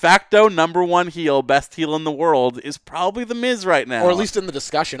 like, de facto number one heel, best heel in the world, is probably The Miz right now. Or at least in the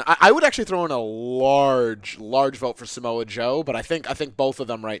discussion. I would actually throw in a large vote for Samoa Joe, but I think both of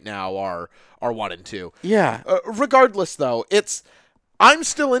them right now are 1 and 2. Yeah. Regardless, though, I'm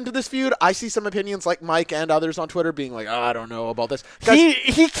still into this feud. I see some opinions like Mike and others on Twitter being like, I don't know about this.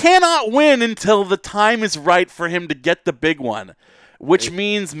 He cannot win until the time is right for him to get the big one, which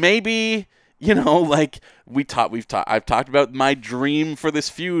means maybe, like I've talked about my dream for this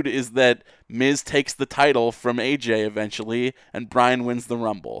feud is that Miz takes the title from AJ eventually, and Bryan wins the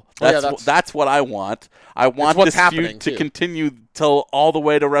Rumble. That's what I want. I want this feud to continue till all the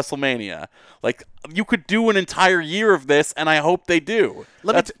way to WrestleMania. Like, you could do an entire year of this, and I hope they do.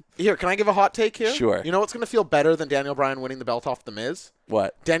 Here, can I give a hot take here? Sure. You know what's going to feel better than Daniel Bryan winning the belt off The Miz?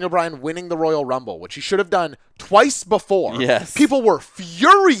 What? Daniel Bryan winning the Royal Rumble, which he should have done twice before. Yes. People were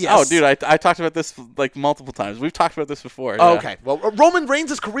furious. Oh, dude, I talked about this like multiple times. We've talked about this before. Oh, yeah. okay. Well, Roman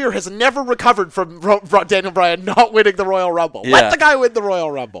Reigns' career has never recovered from Daniel Bryan not winning the Royal Rumble. Yeah. Let the guy win the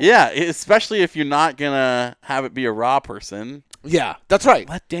Royal Rumble. Yeah, especially if you're not going to have it be a Raw person. Yeah, that's right.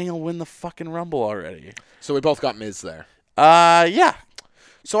 Let Daniel win the fucking Rumble already. So we both got Miz there. Yeah.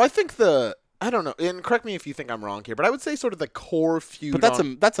 So I think I don't know, and correct me if you think I'm wrong here, but I would say sort of the core feud. But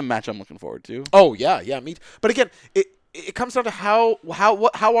that's a match I'm looking forward to. Oh yeah, me. But again, it comes down to how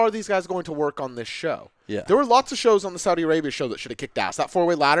are these guys going to work on this show? Yeah. There were lots of shows on the Saudi Arabia show that should have kicked ass. That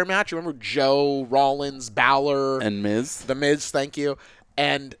 4-way ladder match, you remember Joe, Rollins, Balor, and Miz. The Miz, thank you,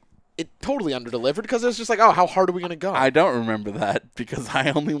 and it totally underdelivered because it was just like, oh, how hard are we going to go? I don't remember that because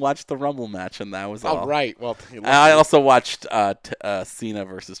I only watched the Rumble match and that was all. Oh, right. Well, I also watched Cena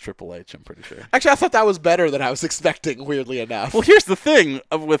versus Triple H, I'm pretty sure. Actually, I thought that was better than I was expecting, weirdly enough. Well, here's the thing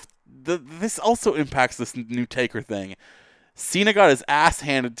with this also impacts this new Taker thing. Cena got his ass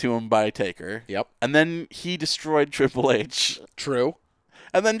handed to him by Taker. Yep. And then he destroyed Triple H. True.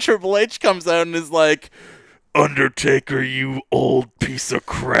 And then Triple H comes out and is like, Undertaker, you old piece of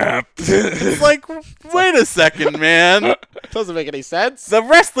crap. It's like, wait a second, man. Doesn't make any sense. The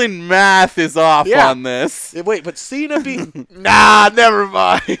wrestling math is off on this. Wait, but Cena beat... Nah, never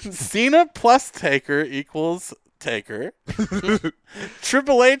mind. Cena plus Taker equals Taker.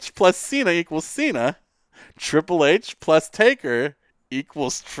 Triple H plus Cena equals Cena. Triple H plus Taker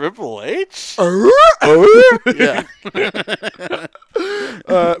equals Triple H? Yeah.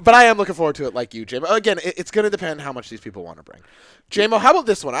 But I am looking forward to it like you, JMO. Again, it's going to depend how much these people want to bring. JMO, how about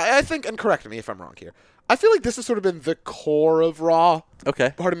this one? I think, and correct me if I'm wrong here, I feel like this has sort of been the core of Raw,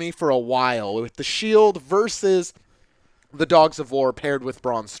 pardon me, for a while, with the Shield versus the Dogs of War paired with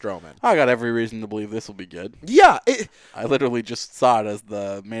Braun Strowman. I got every reason to believe this will be good. Yeah. I literally just saw it as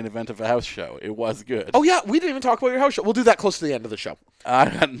the main event of a house show. It was good. Oh, yeah. We didn't even talk about your house show. We'll do that close to the end of the show. I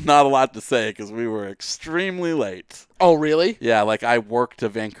got not a lot to say because we were extremely late. Oh, really? Yeah, like I worked a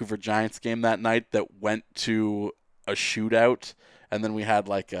Vancouver Giants game that night that went to a shootout. And then we had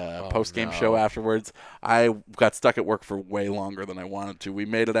like a post-game show afterwards. I got stuck at work for way longer than I wanted to. We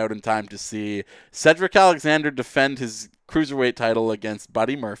made it out in time to see Cedric Alexander defend his Cruiserweight title against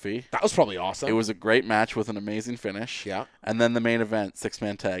Buddy Murphy. That was probably awesome. It was a great match with an amazing finish. Yeah. And then the main event,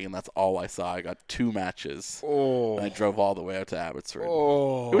 6-man tag, and that's all I saw. I got 2 matches. Oh. And I drove all the way out to Abbotsford.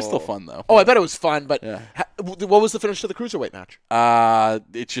 Oh. It was still fun, though. Oh, I bet it was fun, but yeah. What was the finish to the Cruiserweight match?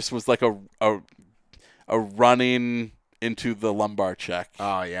 It just was like a running into the lumbar check.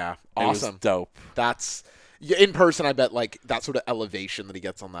 Oh, yeah. Awesome. It was dope. That's... In person, I bet like that sort of elevation that he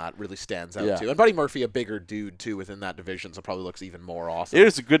gets on that really stands out too. And Buddy Murphy, a bigger dude too within that division, so probably looks even more awesome. It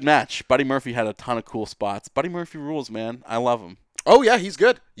was a good match. Buddy Murphy had a ton of cool spots. Buddy Murphy rules, man. I love him. Oh yeah, he's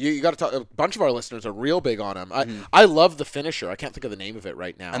good. You got to talk. A bunch of our listeners are real big on him. I love the finisher. I can't think of the name of it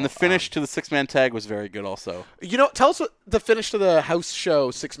right now. And the finish to the 6-man tag was very good also. You know, tell us what the finish to the house show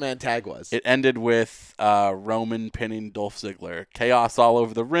 6-man tag was. It ended with Roman pinning Dolph Ziggler. Chaos all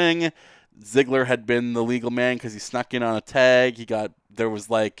over the ring. Ziggler had been the legal man because he snuck in on a tag. There was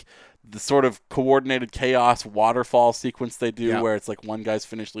like the sort of coordinated chaos waterfall sequence they do where it's like one guy's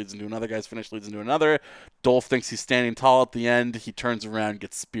finish leads into another guy's finish leads into another. Dolph thinks he's standing tall at the end. He turns around,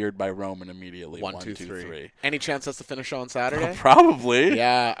 gets speared by Roman immediately. 1, 2, 3. Any chance that's the finish on Saturday? Probably.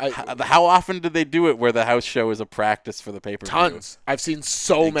 Yeah. How often do they do it where the house show is a practice for the pay-per-view? Tons. I've seen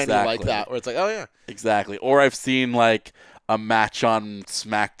so many like that where it's like, oh yeah. Exactly. Or I've seen like a match on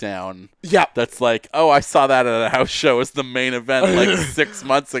SmackDown. Yeah. That's like, oh, I saw that at a house show as the main event like 6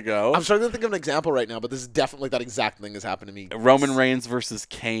 months ago. I'm starting to think of an example right now, but this is definitely that exact thing has happened to me. Roman Reigns versus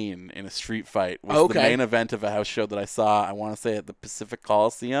Kane in a street fight was the main event of a house show that I saw, I want to say, at the Pacific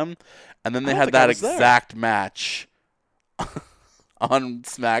Coliseum. And then they had that exact match on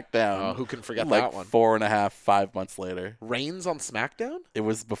SmackDown. Oh, who can forget like that one? 4.5, 5 months later. Reigns on SmackDown? It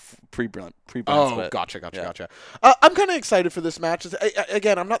was pre-brand Oh, split. Gotcha. I'm kind of excited for this match.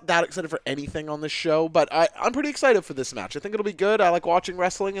 Again, I'm not that excited for anything on this show, but I'm pretty excited for this match. I think it'll be good. I like watching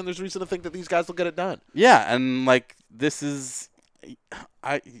wrestling, and there's reason to think that these guys will get it done. Yeah, and like this is,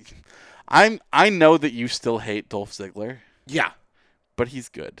 I know that you still hate Dolph Ziggler. Yeah, but he's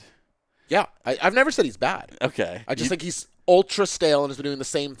good. Yeah, I've never said he's bad. Okay. I just think he's ultra stale and has been doing the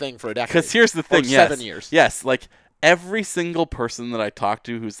same thing for a decade. Because here's the thing, or yes. 7 years. Yes, like, every single person that I talk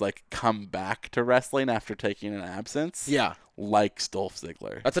to who's, like, come back to wrestling after taking an absence likes Dolph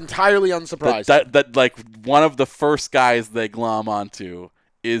Ziggler. That's entirely unsurprising. That like, one of the first guys they glom onto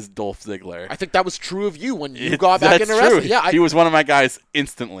is Dolph Ziggler. I think that was true of you when you got back into wrestling. Yeah, he was one of my guys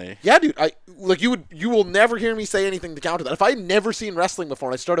instantly. Yeah, dude. You will never hear me say anything to counter that. If I had never seen wrestling before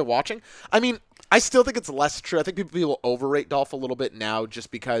and I started watching, I mean, I still think it's less true. I think people overrate Dolph a little bit now just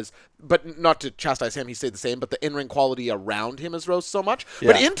because, but not to chastise him, he stayed the same, but the in-ring quality around him has rose so much.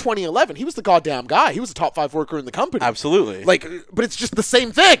 Yeah. But in 2011, he was the goddamn guy. He was a top 5 worker in the company. Absolutely. Like, but it's just the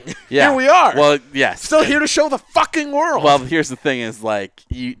same thing. Yeah. Here we are. Well, yes. Still here to show the fucking world. Well, here's the thing is, like,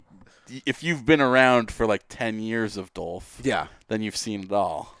 if you've been around for, like, 10 years of Dolph, then you've seen it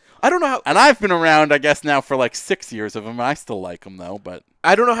all. I don't know how... And I've been around, I guess, now for, like, 6 years of him. I still like him, though, but...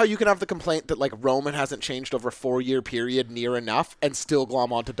 I don't know how you can have the complaint that, like, Roman hasn't changed over a 4-year period near enough and still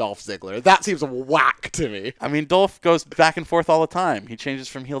glom onto Dolph Ziggler. That seems whack to me. I mean, Dolph goes back and forth all the time. He changes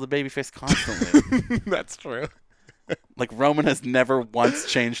from heel to babyface constantly. That's true. Like, Roman has never once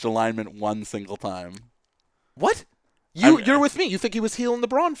changed alignment one single time. What? You're with me. You think he was heel in the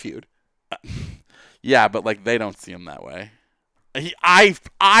Braun feud? Yeah, but, like, they don't see him that way.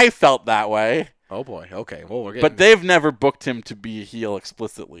 I felt that way. Oh boy. Okay. Well, we're getting... But they've never booked him to be a heel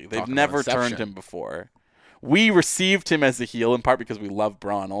explicitly. They've never turned him before. We received him as a heel in part because we love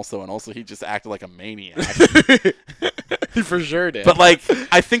Braun also, and also he just acted like a maniac. He for sure did. But, like,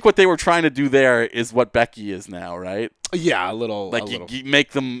 I think what they were trying to do there is what Becky is now, right? Yeah, a little. Like, you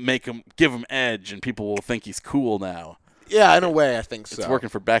make him, give him edge, and people will think he's cool now. Yeah, in a way, I think so. It's working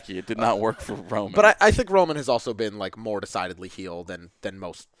for Becky. It did not work for Roman. But I think Roman has also been, like, more decidedly heel than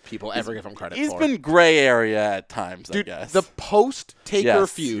most people ever give him credit for. He's been gray area at times, Dude, I guess. the post-Taker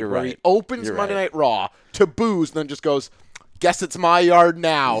feud where he opens Monday Night Raw to booze and then just goes, guess it's my yard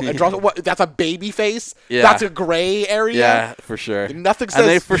now. And draws, that's a baby face? Yeah. That's a gray area? Yeah, for sure. Nothing says... And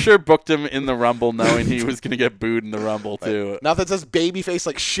they for sure booked him in the Rumble knowing he was going to get booed in the Rumble, too. Nothing says baby face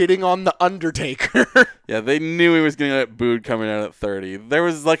like shitting on The Undertaker. Yeah, they knew he was going to get booed coming out at 30. There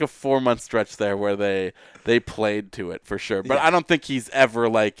was like a 4-month stretch there where they played to it for sure. But I don't think he's ever,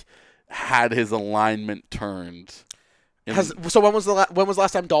 like, had his alignment turned. So when was the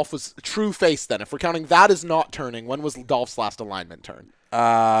last time Dolph was true face then? If we're counting that as not turning, when was Dolph's last alignment turn?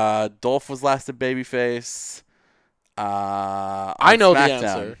 Dolph was last a babyface. I know SmackDown. the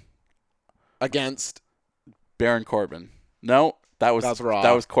answer. Against Baron Corbin. No, that was Raw.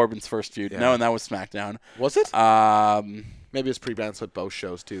 That was Corbin's first feud. Yeah. No, and that was SmackDown. Was it? Maybe it was pre-bands with both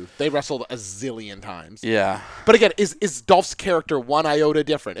shows too. They wrestled a zillion times. Yeah. But again, is Dolph's character one iota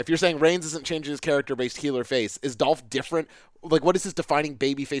different? If you're saying Reigns isn't changing his character based heel or face, is Dolph different? Like, what is his defining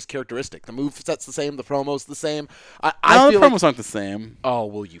babyface characteristic? The moveset's the same, the promo's the same. The promos aren't the same. Oh,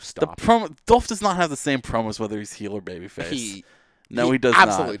 will you stop? Dolph does not have the same promos whether he's heel or babyface. He does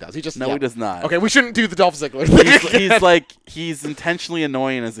absolutely not. does. He does not. Okay, we shouldn't do the Dolph Ziggler thing. He's intentionally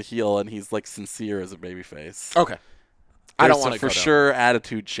annoying as a heel, and he's like sincere as a babyface. Okay. I don't want to for sure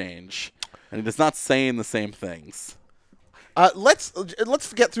attitude change, and he does not saying the same things.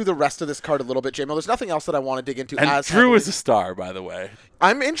 Let's get through the rest of this card a little bit, JMO. There's nothing else that I want to dig into. And Drew is a star, by the way.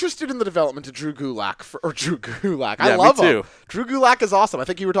 I'm interested in the development of Drew Gulak. Yeah, I love me too. him. Drew Gulak is awesome. I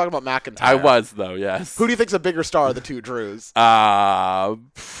think you were talking about McIntyre. I was, though, yes. Who do you think's a bigger star of the two Drews?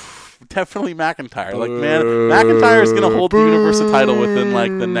 Definitely McIntyre. Like, man, McIntyre is going to hold the Universal title within,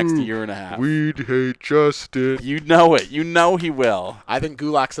 like, the next year and a half. We'd hate Justin. You know it. You know he will. I think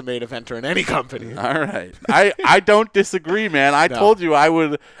Gulak's a main eventer in any company. All right. I don't disagree, man. I told you I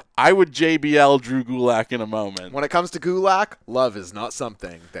would JBL Drew Gulak in a moment. When it comes to Gulak, love is not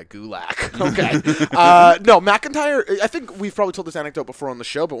something that Gulak. Okay. No, McIntyre, I think we've probably told this anecdote before on the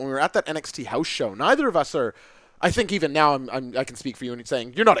show, but when we were at that NXT house show, neither of us are... I think even now I can speak for you and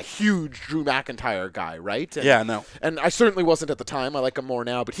saying you're not a huge Drew McIntyre guy, right? Yeah, no. And I certainly wasn't at the time. I like him more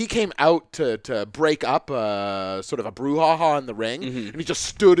now. But he came out to break up sort of a brouhaha in the ring, and he just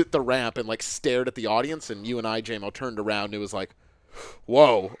stood at the ramp and like stared at the audience. And you and I, JMO, turned around and it was like,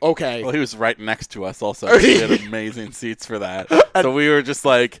 whoa, okay. Well, he was right next to us also. We had amazing seats for that. So we were just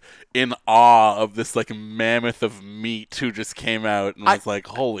like in awe of this like mammoth of meat who just came out and was like,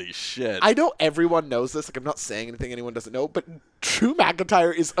 holy shit. I know everyone knows this. Like, I'm not saying anything anyone doesn't know, but Drew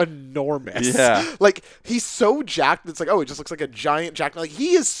McIntyre is enormous. Yeah. Like, he's so jacked. It's like, oh, he just looks like a giant jack. Like,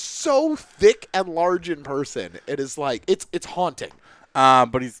 he is so thick and large in person. It is like, it's haunting.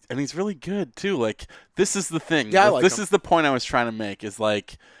 But he's really good too. Like, this is the thing. Yeah, I like this him. is the point I was trying to make. Is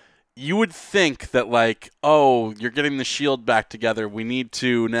like, you would think that, like, oh, you're getting the Shield back together. We need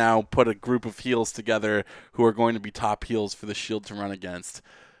to now put a group of heels together who are going to be top heels for the Shield to run against.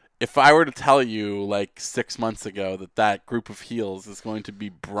 If I were to tell you, like, 6 months ago that group of heels is going to be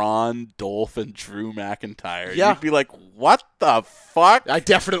Braun, Dolph, and Drew McIntyre, you'd be like, what the fuck? I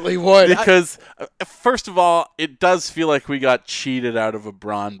definitely would. Because, first of all, it does feel like we got cheated out of a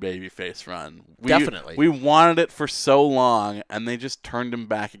Braun babyface run. Definitely. We wanted it for so long, and they just turned him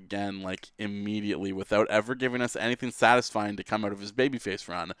back again, like, immediately without ever giving us anything satisfying to come out of his babyface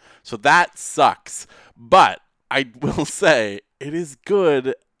run. So that sucks. But I will say, it is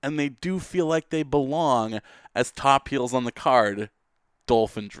good, and they do feel like they belong as top heels on the card,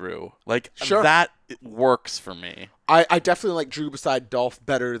 Dolph and Drew. Like, that works for me. I definitely like Drew beside Dolph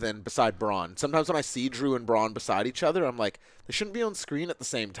better than beside Braun. Sometimes when I see Drew and Braun beside each other, I'm like, they shouldn't be on screen at the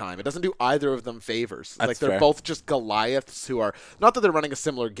same time. It doesn't do either of them favors. That's like, they're fair. both just Goliaths who are, not that they're running a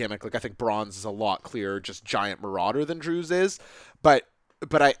similar gimmick. Like, I think Braun's is a lot clearer, just giant marauder than Drew's is. But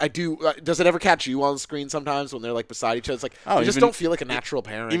I do. Does it ever catch you on screen sometimes when they're like beside each other? It's like you just don't feel like a natural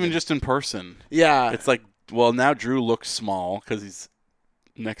pairing. Even just in person. Yeah. It's like, well, now Drew looks small because he's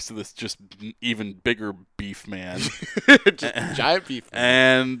next to this just even bigger beef man. Giant beef man.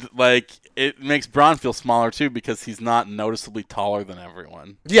 And, like, it makes Braun feel smaller, too, because he's not noticeably taller than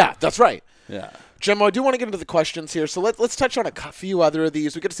everyone. Yeah, that's right. Yeah. Jimbo, I do want to get into the questions here, so let's touch on a few other of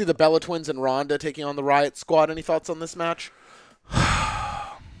these. We get to see the Bella Twins and Ronda taking on the Riot Squad. Any thoughts on this match?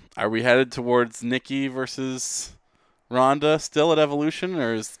 Are we headed towards Nikki versus Ronda still at Evolution,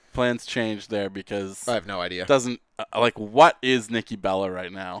 or is plans changed there? Because I have no idea. Doesn't what is Nikki Bella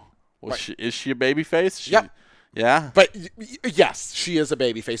right now? Is she a babyface? Yep. Yeah. But yes, she is a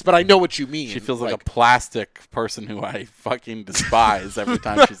babyface. But I know what you mean. She feels like a plastic person who I fucking despise every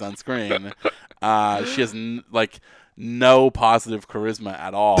time she's on screen. She has no positive charisma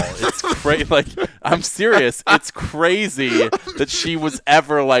at all. It's crazy. Like, I'm serious. It's crazy that she was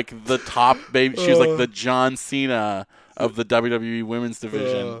ever like the top baby. She was like the John Cena of the WWE women's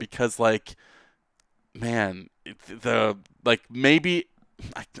division because, like, man, maybe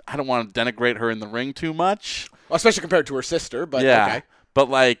I don't want to denigrate her in the ring too much, especially compared to her sister. But yeah, okay. But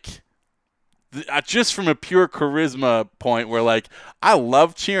like. Just from a pure charisma point where, like, I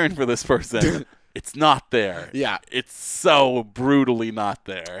love cheering for this person. It's not there. Yeah. It's so brutally not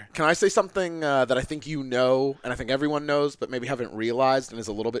there. Can I say something that I think you know, and I think everyone knows, but maybe haven't realized and is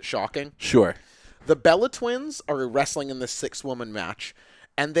a little bit shocking? Sure. The Bella Twins are wrestling in this 6-woman match,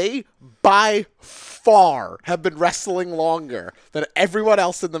 and they, by far, have been wrestling longer than everyone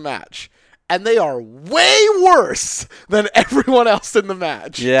else in the match. And they are way worse than everyone else in the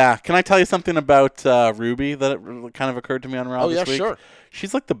match. Yeah. Can I tell you something about Ruby that kind of occurred to me on Raw this week? Sure.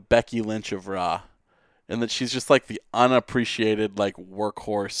 She's like the Becky Lynch of Raw. And that she's just like the unappreciated, like,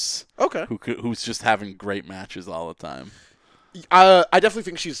 workhorse. Okay. Who's just having great matches all the time. I definitely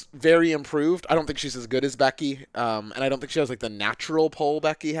think she's very improved. I don't think she's as good as Becky, and I don't think she has like the natural pull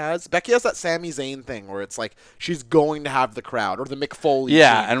Becky has. Becky has that Sami Zayn thing where it's like she's going to have the crowd, or the Mick Foley.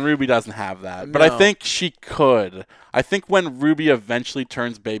 Yeah, thing. and Ruby doesn't have that. But I think she could. I think when Ruby eventually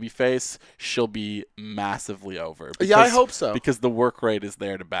turns babyface, she'll be massively over. Yeah, I hope so. Because the work rate is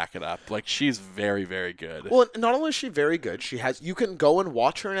there to back it up. Like, she's very, very good. Well, not only is she very good, you can go and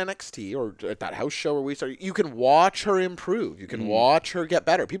watch her in NXT or at that house show where we started. You can watch her improve. You can watch her get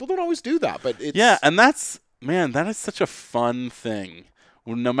better. People don't always do that, but it's... Yeah, and that is such a fun thing.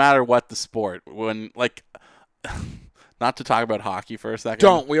 No matter what the sport. When, like... Not to talk about hockey for a second.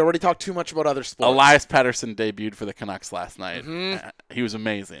 Don't. We already talked too much about other sports. Elias Pettersson debuted for the Canucks last night. Mm-hmm. He was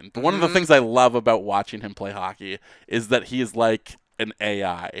amazing. But one of the things I love about watching him play hockey is that he is like an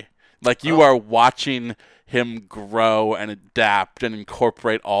AI. Like, you are watching him grow and adapt and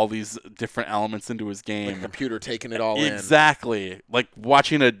incorporate all these different elements into his game. Like a computer taking it all in. Exactly. Like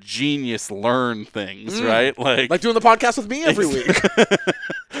watching a genius learn things, right? Like doing the podcast with me every week.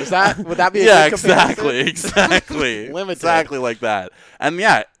 Would that be a good comparison? Exactly. Limited. Exactly like that. And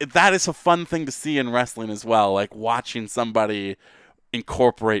yeah, that is a fun thing to see in wrestling as well. Like watching somebody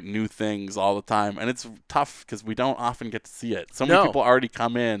incorporate new things all the time, and it's tough because we don't often get to see it. So many people already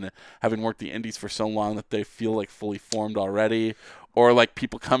come in having worked the indies for so long that they feel like fully formed already, or like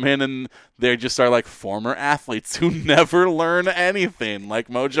people come in and they just are like former athletes who never learn anything, like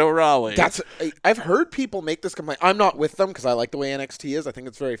Mojo Rawley. I've heard people make this complaint. I'm not with them because I like the way NXT is. I think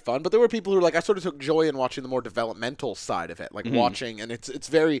it's very fun, but there were people who were like, I sort of took joy in watching the more developmental side of it, like watching, and it's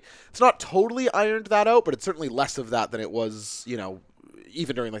not totally ironed that out, but it's certainly less of that than it was,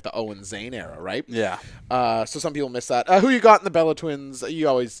 even during like the Owen Zayn era, right? Yeah. So some people miss that. Who you got in the Bella Twins? You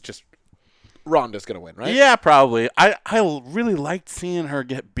always just Ronda's going to win, right? Yeah, probably. I really liked seeing her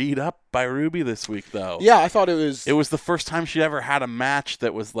get beat up by Ruby this week, though. Yeah, I thought it was... It was the first time she ever had a match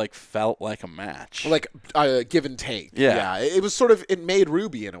that was, like, felt like a match. Like, give and take. Yeah. It was sort of... It made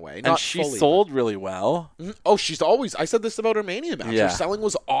Ruby, in a way. And she sold really well. Mm-hmm. Oh, she's always... I said this about her Mania match. Yeah. Her selling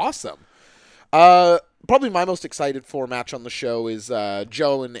was awesome. Probably my most excited for match on the show is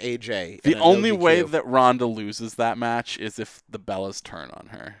Joe and AJ. The only way that Ronda loses that match is if the Bellas turn on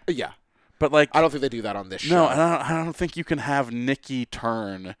her. Yeah. But, like... I don't think they do that on this show. No, I don't think you can have Nikki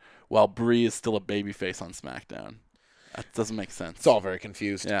turn while Brie is still a babyface on SmackDown. That doesn't make sense. It's all very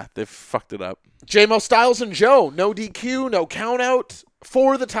confused. Yeah, they've fucked it up. J-Mo, Styles, and Joe. No DQ, no countout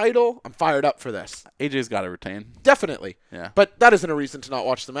for the title. I'm fired up for this. AJ's got to retain. Definitely. Yeah. But that isn't a reason to not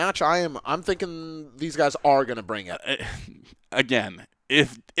watch the match. I'm thinking these guys are going to bring it. Again,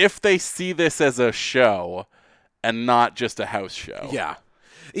 if they see this as a show and not just a house show. Yeah.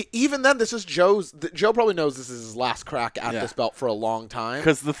 Even then, this is Joe's. Joe probably knows this is his last crack at this belt for a long time.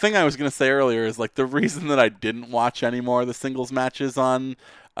 Because the thing I was going to say earlier is, like, the reason that I didn't watch any more of the singles matches on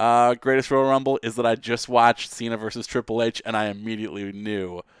Greatest Royal Rumble is that I just watched Cena versus Triple H, and I immediately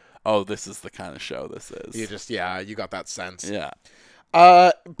knew, oh, this is the kind of show this is. You got that sense. Yeah.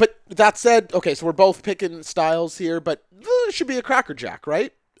 But that said, okay, so we're both picking Styles here, but it should be a crackerjack,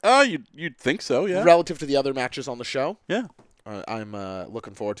 right? You'd think so, yeah. Relative to the other matches on the show. Yeah. I'm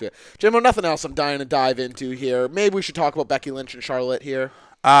looking forward to it. Jimbo, nothing else I'm dying to dive into here. Maybe we should talk about Becky Lynch and Charlotte here.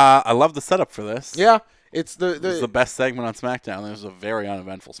 I love the setup for this. Yeah, it's the best segment on SmackDown. It was a very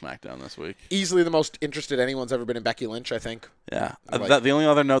uneventful SmackDown this week. Easily the most interested anyone's ever been in Becky Lynch, I think. Yeah. The only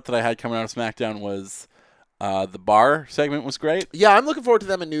other note that I had coming out of SmackDown was the bar segment was great. Yeah, I'm looking forward to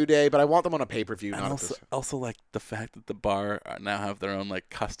them in New Day, but I want them on a pay-per-view. And not also, like, the fact that the bar now have their own, like,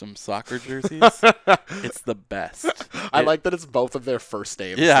 custom soccer jerseys. It's the best. I like that it's both of their first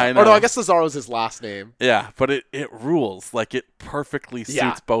names. Yeah, I know. Or no, I guess Cesaro's his last name. Yeah, but it rules. Like, it perfectly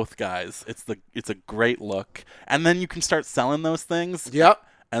suits both guys. It's a great look. And then you can start selling those things. Yep.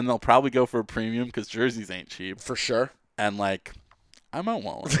 And they'll probably go for a premium because jerseys ain't cheap. For sure. And, like... I might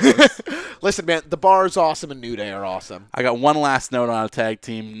want one of those. Listen, man, the bar is awesome and New Day are awesome. I got one last note on a tag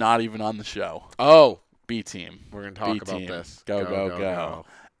team, not even on the show. Oh. B-Team. We're going to talk about this. Go.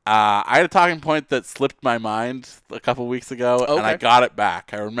 I had a talking point that slipped my mind a couple weeks ago, and I got it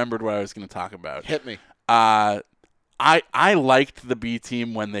back. I remembered what I was going to talk about. Hit me. I liked the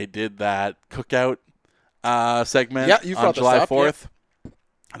B-Team when they did that cookout segment on July 4th. Yeah.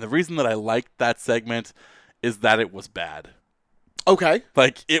 And the reason that I liked that segment is that it was bad. Okay.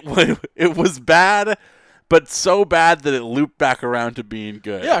 Like, it was bad, but so bad that it looped back around to being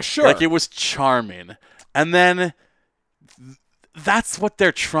good. Yeah, sure. Like, it was charming. And then that's what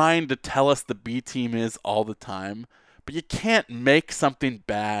they're trying to tell us the B team is all the time. But you can't make something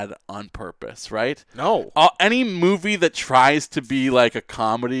bad on purpose, right? No. Any movie that tries to be like a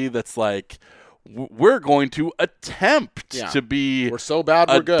comedy that's like, we're going to attempt to be we're so bad,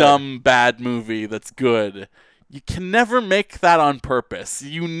 we're good. Dumb, bad movie that's good. You can never make that on purpose.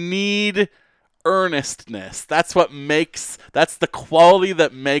 You need earnestness. That's the quality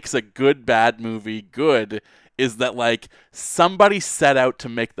that makes a good, bad movie good, is that, like, somebody set out to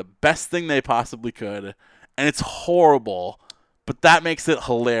make the best thing they possibly could, and it's horrible, but that makes it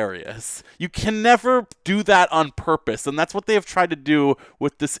hilarious. You can never do that on purpose, and that's what they have tried to do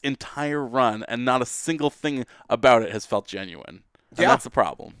with this entire run, and not a single thing about it has felt genuine. And that's the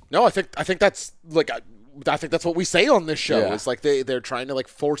problem. No, I think that's, like... I think that's what we say on this show. Yeah. It's like they're trying to, like,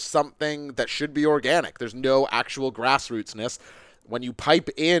 force something that should be organic. There's no actual grassrootsness. When you pipe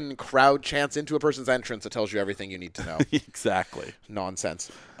in crowd chants into a person's entrance, it tells you everything you need to know. Exactly.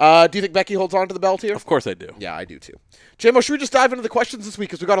 Nonsense. Do you think Becky holds on to the belt here? Of course I do. Yeah, I do too. J-Mo, should we just dive into the questions this week?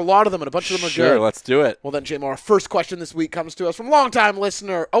 Because we got a lot of them, and a bunch of them are good. Sure, let's do it. Well then, J-Mo, our first question this week comes to us from longtime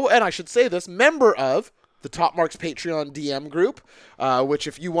listener, and I should say this, member of the Top Marks Patreon DM group, which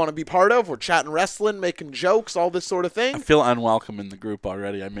if you want to be part of, we're chatting wrestling, making jokes, all this sort of thing. I feel unwelcome in the group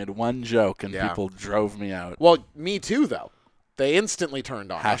already. I made one joke and people drove me out. Well, me too, though. They instantly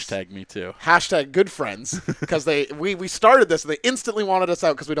turned on us. Hashtag me too. Hashtag good friends. Because we started this and they instantly wanted us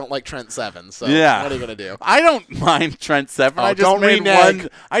out because we don't like Trent Seven. So what are you going to do? I don't mind Trent Seven. Oh, I just don't made renege. one.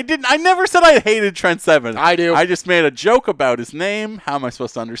 I never said I hated Trent Seven. I do. I just made a joke about his name. How am I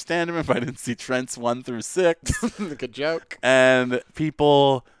supposed to understand him if I didn't see Trent's 1 through 6? Good joke. And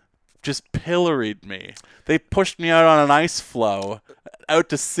people just pilloried me. They pushed me out on an ice floe out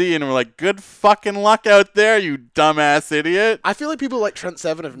to sea and were like, good fucking luck out there, you dumbass idiot. I feel like people like Trent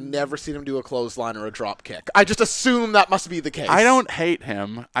Seven have never seen him do a clothesline or a drop kick. I just assume that must be the case. I don't hate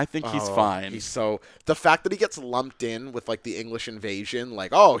him. I think he's fine. The fact that he gets lumped in with like the English invasion, like,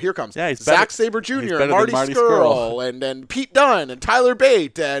 oh, here comes better Zack Sabre Jr. and Marty Skrull and Pete Dunne and Tyler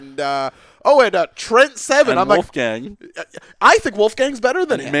Bate and Trent Seven. And I'm Wolfgang. I think Wolfgang's better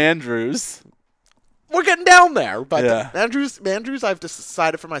than him. Mandrews. We're getting down there, but Yeah. Andrews, I've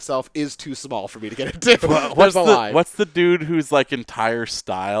decided for myself, is too small for me to get into. What's the dude whose like entire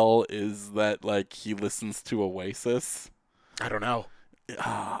style is that like he listens to Oasis? I don't know.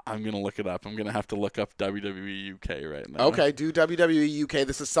 I'm gonna look it up. I'm gonna have to look up WWE UK right now. Okay, do WWE UK.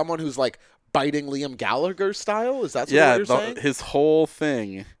 This is someone who's like biting Liam Gallagher style. Is that what you're saying? His whole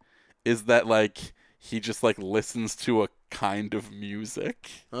thing is that like he just like listens to a kind of music.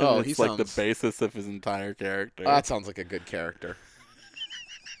 Oh, and it's like the basis of his entire character. That sounds like a good character.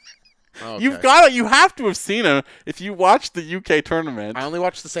 Okay. You have to have seen him if you watched the UK tournament. I only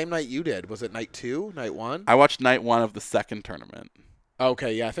watched the same night you did. Was it night 2, night 1? I watched night 1 of the second tournament.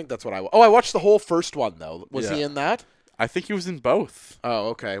 Okay, yeah, I think that's what I watched the whole first one though. Was he in that? I think he was in both. Oh,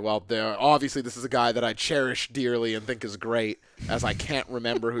 okay. Well, obviously this is a guy that I cherish dearly and think is great, as I can't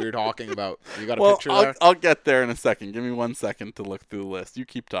remember who you're talking about. You got a picture there? I'll get there in a second. Give me 1 second to look through the list. You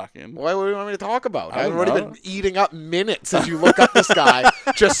keep talking. What do you want me to talk about? I I've don't already know. been eating up minutes as you look up this guy,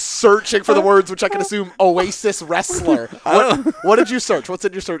 just searching for the words, which I can assume Oasis wrestler. What did you search? What's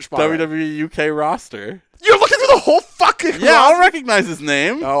in your search bar? WWE UK roster. You're looking through the whole fucking Yeah, roster? I'll recognize his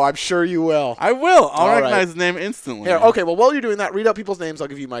name. Oh, I'm sure you will. I will. I'll All recognize right. his name instantly. Here, okay, well, while you're doing that, read out people's names. I'll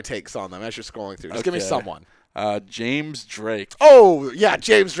give you my takes on them as you're scrolling through. Just give me Okay. someone. James Drake. Oh, yeah,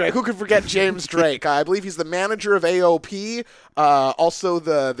 James Drake. Who could forget James Drake? I believe he's the manager of AOP, also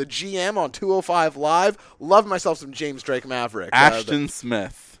the GM on 205 Live. Love myself some James Drake Maverick. Ashton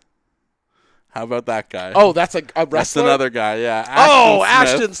Smith. How about that guy? Oh, that's a wrestler? That's another guy, yeah.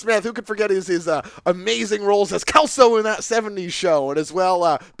 Ashton Smith. Who could forget his amazing roles as Kelso in that 70s show, and as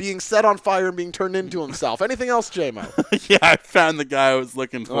well being set on fire and being turned into himself. Anything else, J-Mo? Yeah, I found the guy I was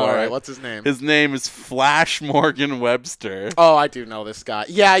looking for. All right, what's his name? His name is Flash Morgan Webster. Oh, I do know this guy.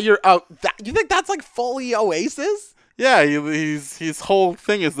 Yeah, you think that's like fully Oasis? Yeah, his whole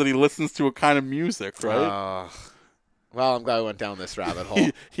thing is that he listens to a kind of music, right? Well, I'm glad I went down this rabbit hole.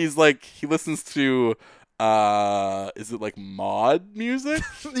 He listens to, is it like mod music?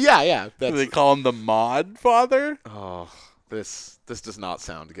 yeah. They call him the mod father? Oh, this does not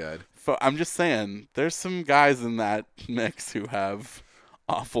sound good. I'm just saying, there's some guys in that mix who have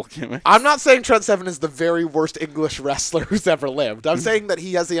awful gimmicks. I'm not saying Trent Seven is the very worst English wrestler who's ever lived. I'm saying that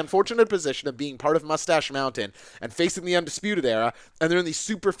he has the unfortunate position of being part of Mustache Mountain and facing the Undisputed Era, and they're in these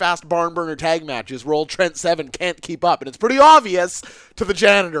super fast barn burner tag matches where old Trent Seven can't keep up, and it's pretty obvious to the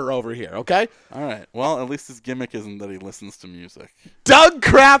janitor over here, okay? All right. Well, at least his gimmick isn't that he listens to music. Doug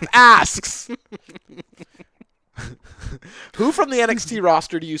Crap asks, who from the NXT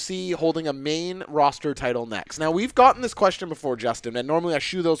roster do you see holding a main roster title next? Now, we've gotten this question before, Justin, and normally I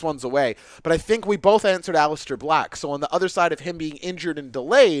shoo those ones away, but I think we both answered Aleister Black. So on the other side of him being injured and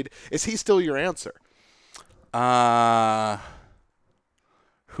delayed, is he still your answer?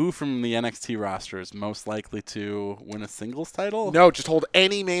 Who from the NXT roster is most likely to win a singles title? No, just hold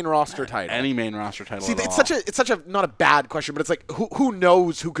any main roster title. Any main roster title. See, at it's all. such a not a bad question, but it's like who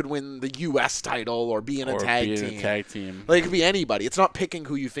knows who could win the US title or be in a tag team. Like, it could be anybody. It's not picking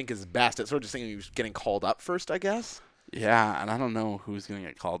who you think is best. It's sort of just thinking who's getting called up first, I guess. Yeah, and I don't know who's going to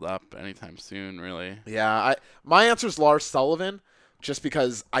get called up anytime soon, really. Yeah, my answer is Lars Sullivan, just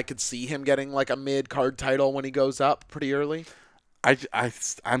because I could see him getting like a mid-card title when he goes up pretty early.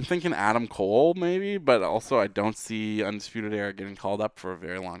 I'm thinking Adam Cole, maybe, but also I don't see Undisputed Era getting called up for a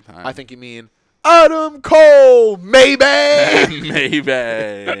very long time. I think you mean Adam Cole, maybe! Maybe.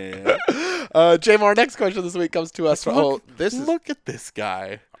 J-Mar, our next question this week comes to us from... Look at this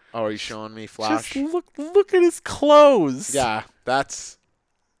guy. Oh, are you showing me Flash? Just look at his clothes. Yeah, that's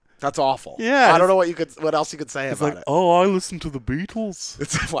awful. Yeah. I don't know what else you could say about it. Oh, I listen to the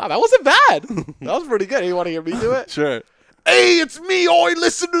Beatles. Wow, that wasn't bad. That was pretty good. You want to hear me do it? Sure. Hey, it's me. I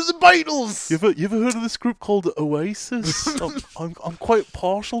listen to the Beatles. You ever heard of this group called Oasis? I'm quite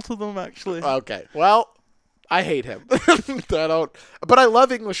partial to them, actually. Okay. Well, I hate him. But I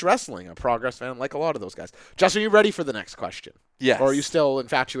love English wrestling. I'm a Progress fan, like a lot of those guys. Justin, are you ready for the next question? Yes. Or are you still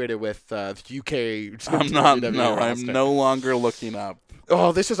infatuated with the UK? I'm not. WWE No, roster? I'm no longer looking up.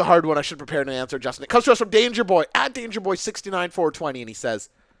 Oh, this is a hard one. I should prepare an answer, Justin. It comes to us from Danger Boy at DangerBoy69420, and he says,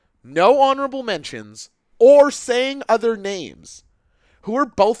 "No honorable mentions or saying other names. Who are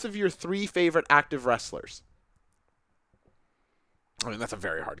both of your 3 favorite active wrestlers? I mean, that's a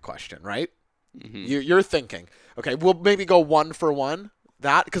very hard question, right? Mm-hmm. You're thinking. Okay, we'll maybe go 1 for 1.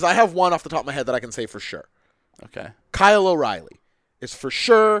 That, because I have one off the top of my head that I can say for sure. Okay. Kyle O'Reilly is for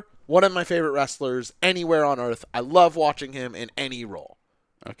sure one of my favorite wrestlers anywhere on earth. I love watching him in any role.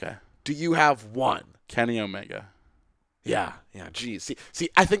 Okay. Do you have one? Kenny Omega. Yeah. Geez. See,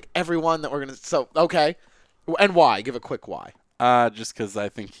 I think everyone that we're gonna. So okay, and why? Give a quick why. Just because I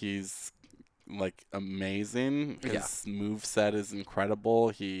think he's like amazing. His moveset is incredible.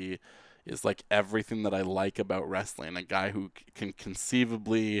 He is like everything that I like about wrestling. A guy who can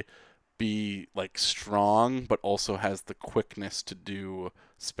conceivably be like strong, but also has the quickness to do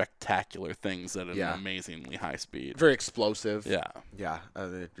spectacular things at an amazingly high speed. Very explosive. Yeah.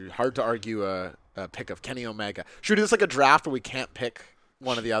 Hard to argue a pick of Kenny Omega. Should we do this like a draft where we can't pick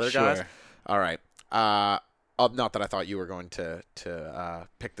one of the other guys? All right. Not that I thought you were going to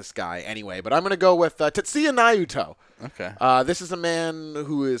pick this guy anyway, but I'm going to go with Tetsuya Naito. Okay. This is a man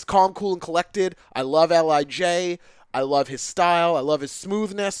who is calm, cool, and collected. I love LIJ. I love his style. I love his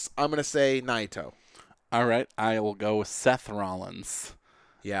smoothness. I'm going to say Naito. All right. I will go with Seth Rollins.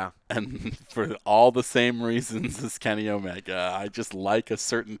 Yeah. And for all the same reasons as Kenny Omega, I just like a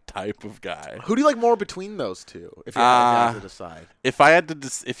certain type of guy. Who do you like more between those two, if you had to decide?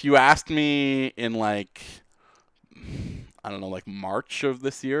 If you asked me in like, I don't know, like March of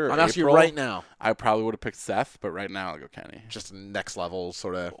this year or I'm asking you April, right now. I probably would have picked Seth, but right now I'll go Kenny. Just next level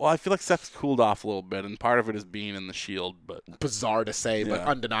sort of. Well, I feel like Seth's cooled off a little bit, and part of it is being in the Shield, but bizarre to say, but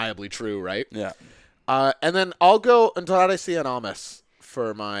undeniably true, right? Yeah. And then I'll go Andrade Cien Almas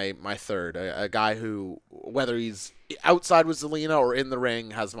for my third, a guy who, whether he's outside with Zelina or in the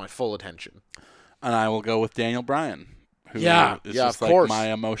ring, has my full attention. And I will go with Daniel Bryan, who is just of like course.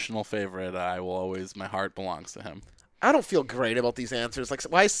 my emotional favorite. My heart belongs to him. I don't feel great about these answers. Like,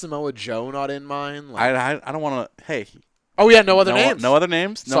 why is Samoa Joe not in mine? Like, I don't want to. Hey. Oh yeah, no other names. No other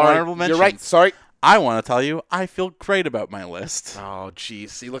names. No Sorry, honorable mentions. You're right. Sorry. I want to tell you, I feel great about my list. Oh,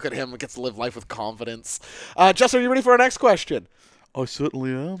 geez. See, look at him. Gets to live life with confidence. Justin, are you ready for our next question? I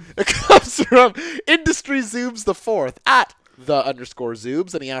certainly am. It comes from Industry Zoobs the Fourth at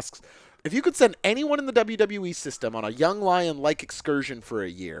 _Zoobs, and he asks, if you could send anyone in the WWE system on a young lion-like excursion for a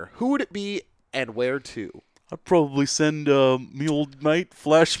year, who would it be and where to? I'd probably send me old mate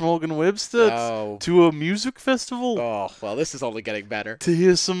Flash Morgan Webster to a music festival. Oh, well, this is only getting better. To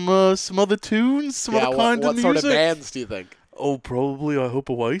hear some other tunes, some other kind of music. What sort of bands do you think? Oh, probably I Hope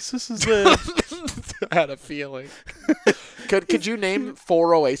Oasis is there. I had a feeling. Could you name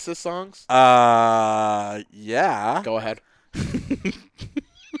 4 Oasis songs? Yeah. Go ahead.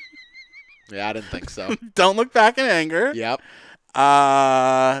 Yeah, I didn't think so. Don't Look Back in Anger. Yep.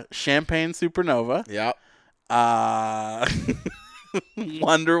 Champagne Supernova. Yep.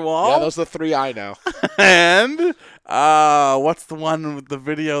 Wonderwall. Yeah, those are the 3 I know. And what's the one with the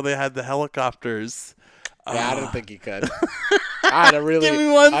video they had the helicopters? Yeah, I didn't think you could. I had a really. Give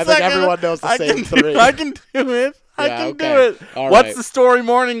me 1 second. I think everyone knows the same 3. I can do it. I can do it. All What's right. the story,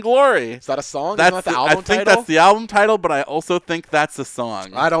 Morning Glory? Is that a song? Isn't that the album I think title? that's the album title, but I also think that's a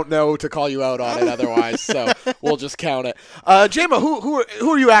song. I don't know to call you out on it otherwise, so we'll just count it. Jama, who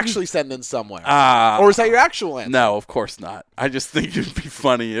are you actually sending somewhere? Or is that your actual answer? No, of course not. I just think it'd be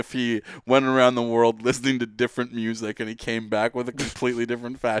funny if he went around the world listening to different music and he came back with a completely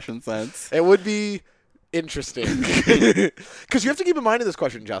different fashion sense. It would be interesting. Because you have to keep in mind in this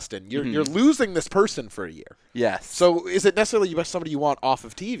question, Justin, you're losing this person for a year. Yes. So is it necessarily somebody you want off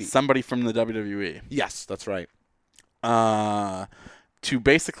of TV? Somebody from the WWE. Yes, that's right. To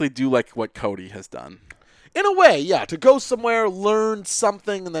basically do like what Cody has done. In a way, yeah. To go somewhere, learn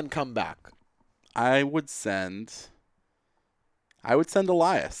something, and then come back. I would send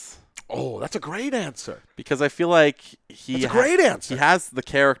Elias. Oh, that's a great answer. Because I feel like that's a great answer. He has the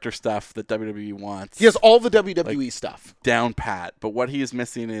character stuff that WWE wants. He has all the WWE stuff down pat. But what he is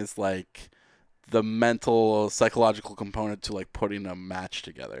missing is like the mental, psychological component to like putting a match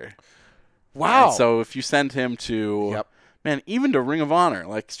together. Wow. And so if you send him to, man, even to Ring of Honor,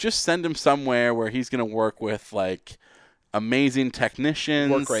 like just send him somewhere where he's going to work with like amazing technicians.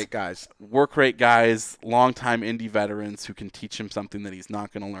 Work rate guys, longtime indie veterans who can teach him something that he's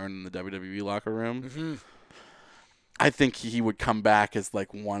not going to learn in the WWE locker room. Mm-hmm. I think he would come back as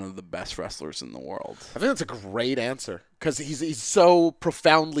like one of the best wrestlers in the world. I think that's a great answer because he's so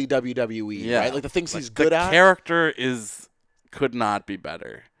profoundly WWE, right? Like the things he's good at. The character could not be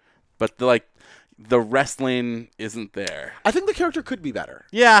better, but the wrestling isn't there. I think the character could be better.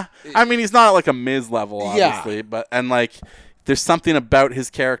 Yeah. I mean, he's not like a Miz level, obviously, but like there's something about his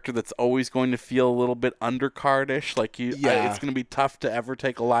character that's always going to feel a little bit undercardish. Like it's going to be tough to ever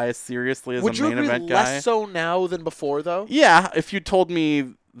take Elias seriously as a main event guy. Less so now than before, though? Yeah, if you told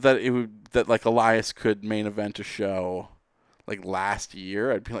me that like Elias could main event a show like last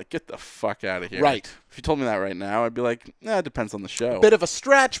year, I'd be like, get the fuck out of here. Right. If you told me that right now, I'd be like, it depends on the show. Bit of a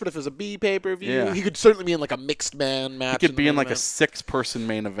stretch, but if it was a B pay-per-view, he could certainly be in like a mixed man match. He could be in like a 6-person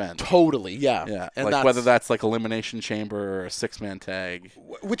main event. Totally, yeah. Yeah, and like whether that's like Elimination Chamber or a 6-man tag.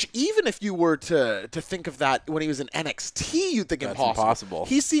 Which even if you were to think of that when he was in NXT, you'd think that's impossible.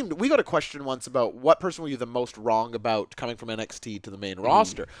 We got a question once about what person were you the most wrong about coming from NXT to the main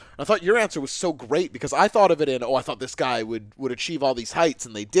roster. And I thought your answer was so great because I thought of it in, I thought this guy would achieve all these heights,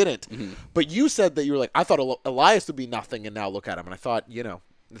 and they didn't. But you said that you were like, I thought Elias would be nothing, and now look at him. And I thought,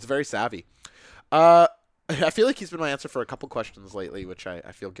 it's very savvy. I feel like he's been my answer for a couple questions lately, which I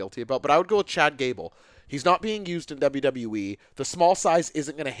feel guilty about. But I would go with Chad Gable. He's not being used in WWE. The small size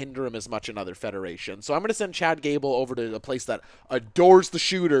isn't going to hinder him as much in other federations. So I'm going to send Chad Gable over to a place that adores the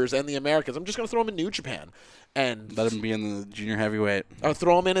shooters and the Americans. I'm just going to throw him in New Japan. And let him be in the junior heavyweight. I'll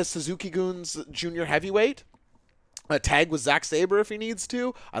throw him in as Suzuki-gun's junior heavyweight. A tag with Zack Sabre if he needs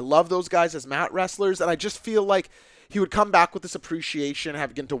to. I love those guys as mat wrestlers, and I just feel like he would come back with this appreciation,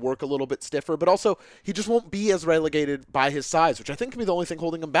 begin to work a little bit stiffer, but also he just won't be as relegated by his size, which I think can be the only thing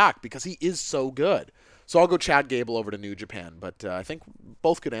holding him back because he is so good. So I'll go Chad Gable over to New Japan, but I think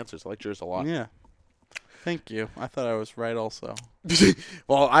both good answers. I like yours a lot. Yeah. Thank you. I thought I was right also.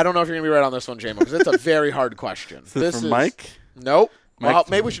 Well, I don't know if you're going to be right on this one, J-Mo, because it's a very hard question. This is Mike? Nope. Well,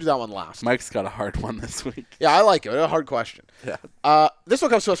 maybe we should do that one last. Mike's got a hard one this week. Yeah, I like it. A hard question. Yeah. This one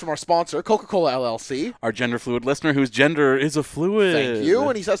comes to us from our sponsor, Coca-Cola LLC. Our gender fluid listener whose gender is a fluid. Thank you.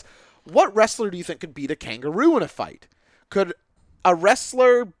 And he says, what wrestler do you think could beat a kangaroo in a fight? Could a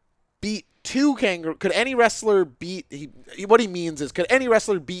wrestler beat two kangaroos? Could any wrestler beat... what he means is, could any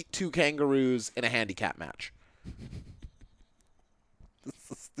wrestler beat two kangaroos in a handicap match? That's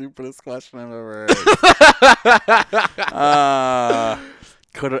the stupidest question I've ever heard.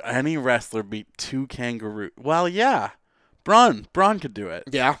 Could any wrestler beat two kangaroos? Well, yeah. Braun could do it.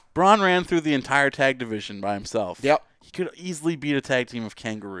 Yeah. Braun ran through the entire tag division by himself. Yep. He could easily beat a tag team of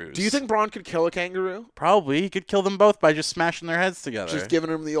kangaroos. Do you think Braun could kill a kangaroo? Probably. He could kill them both by just smashing their heads together. Just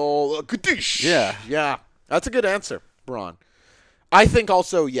giving them the old kadoosh. Yeah. Yeah. That's a good answer, Braun. I think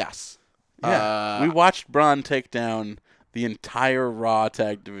also yes. Yeah. We watched Braun take down the entire Raw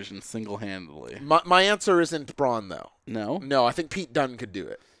tag division single-handedly. My answer isn't Braun, though. No? No, I think Pete Dunne could do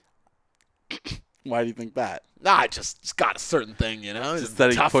it. Why do you think that? Nah, just got a certain thing, He's just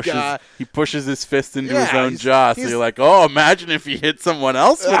that tough guy. He pushes his fist into his own jaw, so you're like, oh, imagine if he hit someone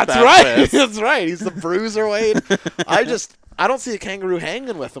else with That's that right. fist. That's right. He's the bruiserweight. I don't see a kangaroo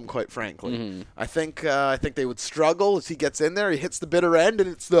hanging with him, quite frankly. Mm-hmm. I think they would struggle as he gets in there. He hits the bitter end, and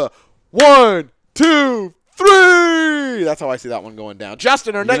it's the 1, 2, 3. That's how I see that one going down.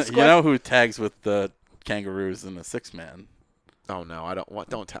 Justin, our next question. You know who tags with the kangaroos in a 6-man? Oh no, I don't want.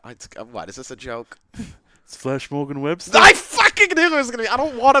 Don't tell. What is this a joke? It's Flash Morgan Webster. I fucking knew it was gonna be. I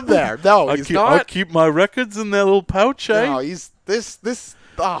don't want him there. No, he's not. I'll keep my records in that little pouch, eh? No, he's this.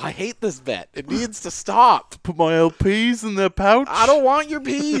 Oh, I hate this bet. It needs to stop. Put my LPs in their pouch. I don't want your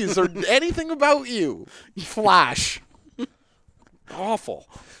P's or anything about you. Flash. Awful.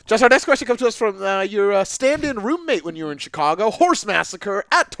 Just our next question comes to us from your stand-in roommate when you were in Chicago, Horse Massacre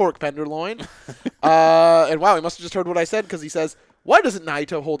at Torque Penderloin. And wow, he must have just heard what I said because he says, why doesn't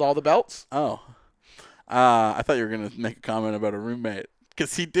Naito hold all the belts? Oh. I thought you were going to make a comment about a roommate.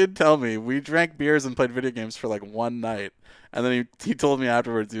 Because he did tell me, we drank beers and played video games for like one night. And then he told me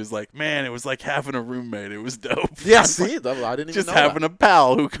afterwards, he was like, man, it was like having a roommate. It was dope. Yeah, see? I didn't even know just having a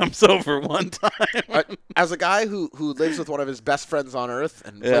pal who comes over one time. As a guy who lives with one of his best friends on earth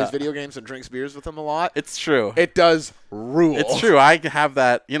and plays video games and drinks beers with him a lot. It's true. It does rule. It's true. I have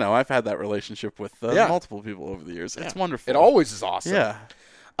that, I've had that relationship with multiple people over the years. It's wonderful. It always is awesome. Yeah.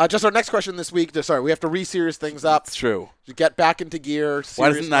 Just our next question this week. Sorry, we have to re-serious things up. It's true. To get back into gear. Why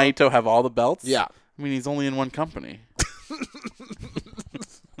doesn't Naito have all the belts? Yeah. I mean, he's only in one company.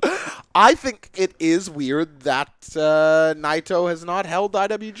 I think it is weird that Naito has not held the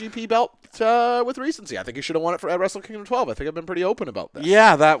IWGP belt with recency. I think he should have won it at Wrestle Kingdom 12. I think I've been pretty open about that.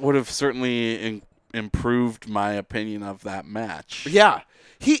 Yeah, that would have certainly improved my opinion of that match. Yeah.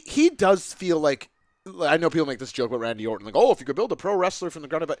 He does feel like, I know people make this joke about Randy Orton, like, oh, if you could build a pro wrestler from the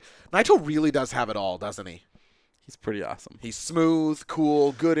ground up, but Naito really does have it all, doesn't he? He's pretty awesome. He's smooth,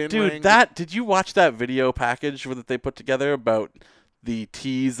 cool, good in-ring. Dude, did you watch that video package that they put together about the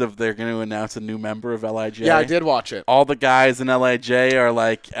tease of they're going to announce a new member of LIJ? Yeah, I did watch it. All the guys in LIJ are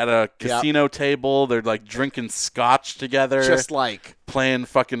like at a casino table. They're like drinking scotch together. Just like playing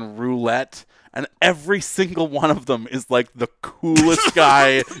fucking roulette. And every single one of them is like the coolest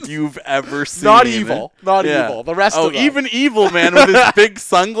guy you've ever seen. Not evil. Not evil. The rest of them. Even evil, man, with his big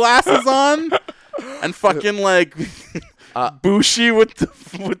sunglasses on. And fucking like Bushi with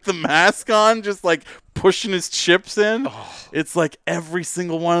the mask on, just like pushing his chips in. It's like every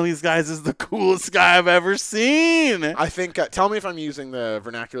single one of these guys is the coolest guy I've ever seen. I think, tell me if I'm using the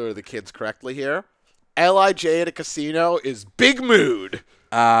vernacular of the kids correctly here. LIJ at a casino is big mood.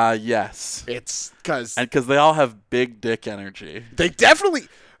 Yes. It's because they all have big dick energy. They definitely.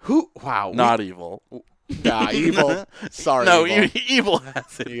 Wow. Not evil. Nah, evil. Sorry. No, evil. evil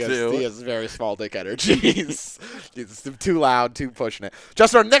has it too. He has very small dick energy. He's too loud, too pushing it.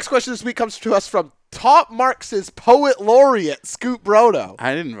 Justin, our next question this week comes to us from Top Marks' Poet Laureate, Scoot Brodo.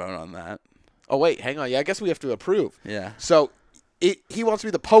 I didn't vote on that. Oh, wait, hang on. Yeah, I guess we have to approve. Yeah. So he wants to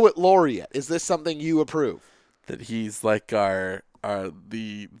be the Poet Laureate. Is this something you approve? That he's like the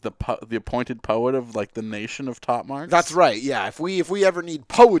appointed poet of like the nation of Top Marks? That's right. Yeah. If we ever need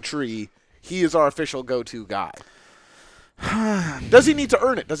poetry, he is our official go-to guy. Does he need to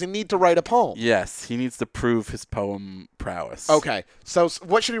earn it? Does he need to write a poem? Yes, he needs to prove his poem prowess. Okay. So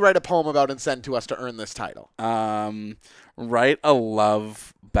what should he write a poem about and send to us to earn this title? Write a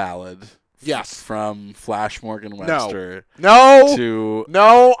love ballad. Yes. From Flash Morgan Webster.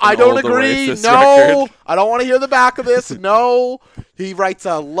 No, I don't agree. No, record. I don't want to hear the back of this. No. He writes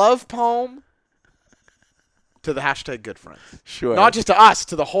a love poem to the hashtag Good Friends. Sure. Not just to us,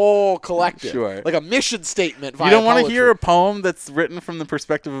 to the whole collective. Sure. Like a mission statement via You don't want to poetry. hear a poem that's written from the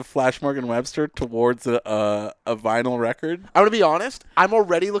perspective of Flash Morgan Webster towards a vinyl record? I'm going to be honest. I'm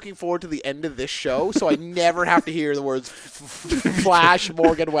already looking forward to the end of this show, so I never have to hear the words Flash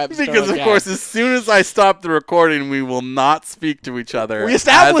Morgan Webster Because, again. of course, as soon as I stop the recording, we will not speak to each other. We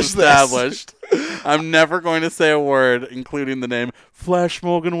established this. I'm never going to say a word, including the name Flash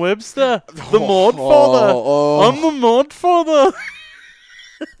Morgan Webster, the mod father. I'm the mod father.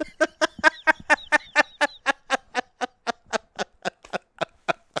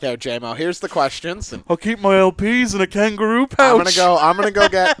 Okay, JMO, here's the questions. I'll keep my LPs in a kangaroo pouch. I'm gonna go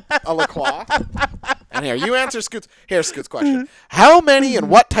get a La Croix. And here, you answer Scoot's. Here's Scoot's question. How many and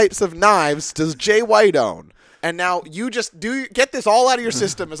what types of knives does Jay White own? And now you just get this all out of your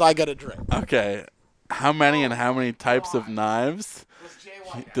system as I get a drink. Okay. How many and how many types of knives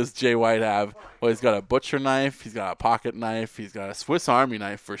does Jay White have? Well, he's got a butcher knife. He's got a pocket knife. He's got a Swiss Army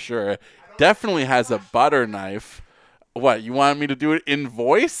knife for sure. Definitely has a butter knife. What, you want me to do it in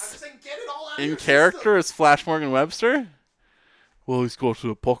voice? I'm saying get it all out in character as Flash Morgan Webster? Well, he's got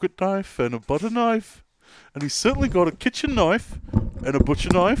a pocket knife and a butter knife. And he's certainly got a kitchen knife and a butcher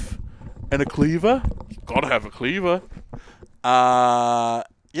knife and a cleaver. He's got to have a cleaver.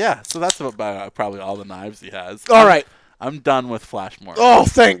 Yeah, so that's about probably all the knives he has. All right. I'm done with Flash Morgan. Oh,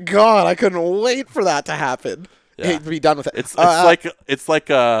 thank God. I couldn't wait for that to happen. Yeah. To be done with it. It's like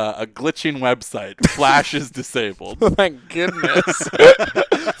a glitching website. Flash is disabled. Thank goodness.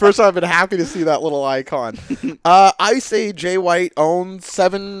 First time I've been happy to see that little icon. I say Jay White owns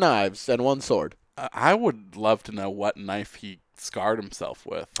 7 knives and 1 sword. I would love to know what knife he scarred himself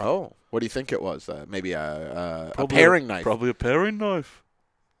with. Oh, what do you think it was? Maybe a paring knife. Probably a paring knife.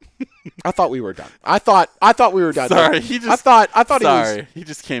 I thought we were done. I thought we were done. Sorry, he just. I thought sorry, he was. he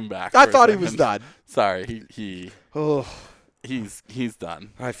just came back. I thought he was done. Sorry, Oh, he's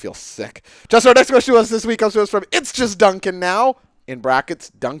done. I feel sick. Just our next question to us this week comes to us from It's Just Duncan Now. In brackets,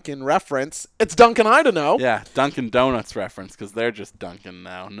 Duncan reference. It's Duncan I don't know. Yeah, Dunkin' Donuts reference because they're just Dunkin'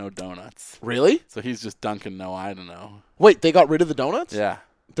 now, no donuts. Really? So he's just Dunkin' no I don't know. Wait, they got rid of the donuts? Yeah.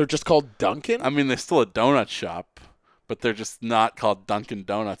 They're just called Dunkin'? I mean, they're still a donut shop, but they're just not called Dunkin'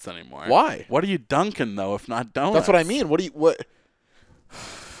 Donuts anymore. Why? What are you Dunkin' though if not donuts? That's what I mean. What?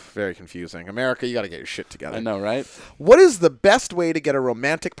 Very confusing. America, you got to get your shit together. I know, right? What is the best way to get a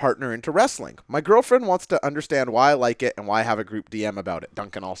romantic partner into wrestling? My girlfriend wants to understand why I like it and why I have a group DM about it.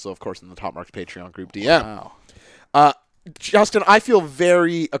 Duncan also, of course, in the Top Marks Patreon group DM. Wow. Justin, I feel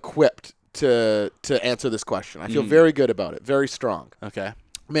very equipped to answer this question. I feel very good about it. Very strong. Okay.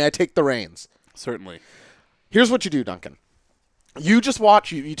 May I take the reins? Certainly. Here's what you do, Duncan. You just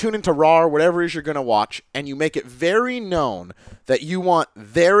watch, you tune into Raw or whatever it is you're going to watch, and you make it very known that you want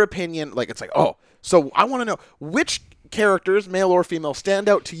their opinion. Like, it's like, oh, so I want to know which characters, male or female, stand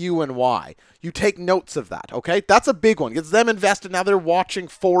out to you and why. You take notes of that, okay? That's a big one. Gets them invested. Now they're watching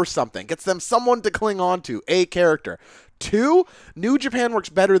for something. Gets them someone to cling on to, a character. 2, New Japan works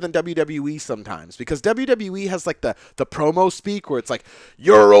better than WWE sometimes because WWE has like the promo speak where it's like,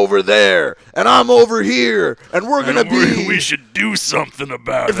 you're over there and I'm over here and we're going to be... We should do something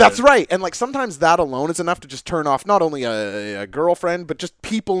about it. That's right. And like sometimes that alone is enough to just turn off not only a girlfriend, but just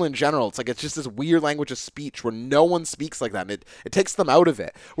people in general. It's like it's just this weird language of speech where no one speaks like that. And it takes them out of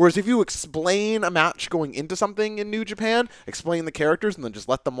it. Whereas if you explain a match going into something in New Japan, explain the characters, and then just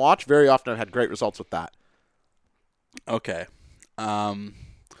let them watch, very often I've had great results with that. Okay.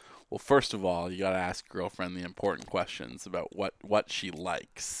 Well, first of all, you got to ask girlfriend the important questions about what she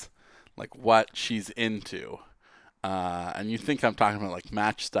likes, like what she's into. And you think I'm talking about like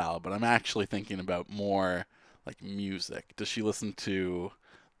match style, but I'm actually thinking about more like music. Does she listen to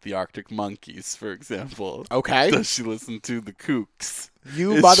the Arctic Monkeys, for example? Okay. Does she listen to the Kooks?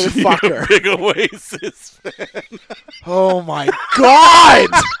 You Is motherfucker. she a big Oasis fan? Oh my God!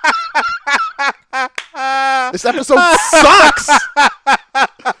 This episode sucks!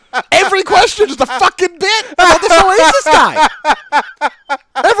 Every question is a fucking bit about this Oasis guy!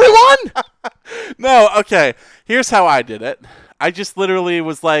 Everyone! No, okay. Here's how I did it. I just literally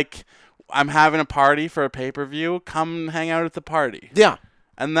was like, I'm having a party for a pay-per-view. Come hang out at the party. Yeah.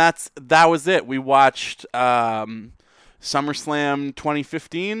 And that was it. We watched SummerSlam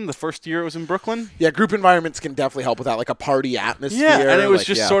 2015, the first year it was in Brooklyn. Yeah, group environments can definitely help with that, like a party atmosphere. Yeah, and it was like,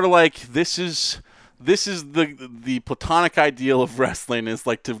 just sort of like, this is the platonic ideal of wrestling, is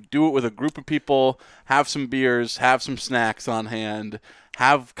like to do it with a group of people, have some beers, have some snacks on hand,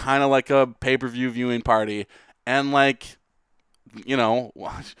 have kind of like a pay-per-view viewing party, and like, you know,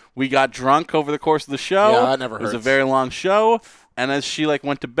 we got drunk over the course of the show. Yeah, that never hurts. It was a very long show, and as she like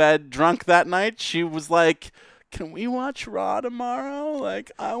went to bed drunk that night, she was like, can we watch Raw tomorrow?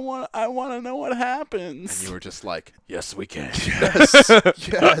 Like, I want to know what happens. And you were just like, yes, we can. Yes.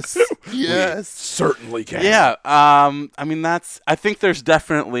 Yes. Yes. Certainly can. Yeah. I mean, I think there's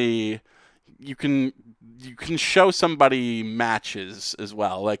definitely, you can show somebody matches as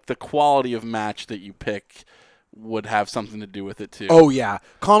well. Like the quality of match that you pick would have something to do with it too. Oh yeah,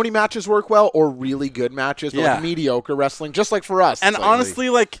 comedy matches work well, or really good matches, Yeah. like mediocre wrestling, just like for us. And It's like, honestly,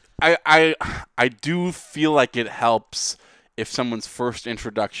 like I do feel like it helps if someone's first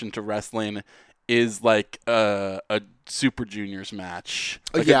introduction to wrestling is like a Super Juniors match,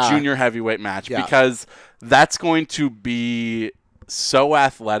 like Yeah. a junior heavyweight match, Yeah. because that's going to be so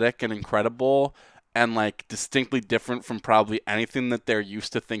athletic and incredible and like distinctly different from probably anything that they're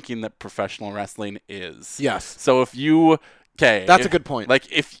used to thinking that professional wrestling is. Yes. So if you That's a good point. Like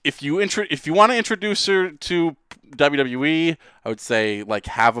if you want to introduce her to WWE, I would say like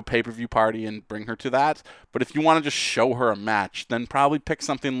have a pay-per-view party and bring her to that. But if you want to just show her a match, then probably pick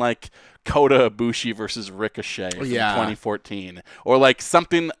something like Kota Ibushi versus Ricochet from 2014, or like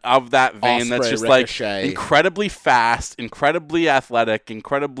something of that vein. That's just Ricochet. like incredibly fast, incredibly athletic,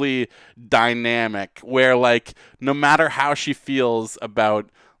 incredibly dynamic, where like no matter how she feels about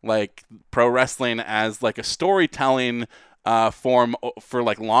like pro wrestling as like a storytelling form for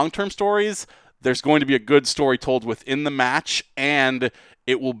like long-term stories, there's going to be a good story told within the match, and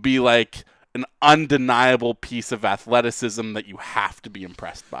it will be like an undeniable piece of athleticism that you have to be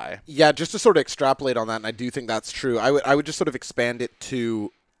impressed by. Yeah, just to sort of extrapolate on that, and I do think that's true, I would just sort of expand it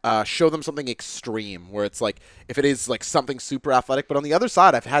to show them something extreme, where it's like, if it is like something super athletic, but on the other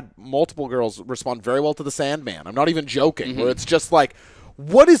side, I've had multiple girls respond very well to the Sandman. I'm not even joking, where it's just like,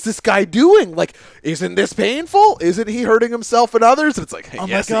 what is this guy doing? Like, isn't this painful? Isn't he hurting himself and others? And it's like, hey, Oh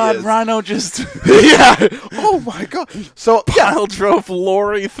yes, my God, he is. Rhino just Yeah. Oh my God. So yeah, pile drove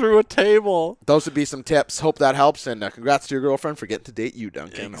Lori through a table. those would be some tips. Hope that helps, and congrats to your girlfriend for getting to date you,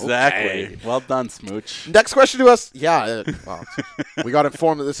 Duncan. Exactly. Okay. Well done, Smooch. Next question to us. Yeah, well, we got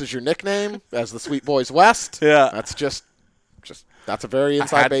informed that this is your nickname as the Sweet Boys West. Yeah. That's just that's a very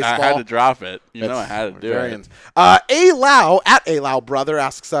inside I baseball. had to drop it. You know I It's had to do very it. A-Lau brother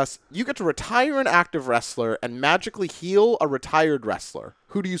asks us, you get to retire an active wrestler and magically heal a retired wrestler.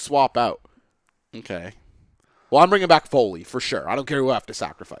 Who do you swap out? Okay. Well, I'm bringing back Foley for sure. I don't care who I have to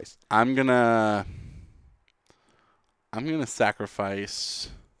sacrifice. I'm gonna sacrifice.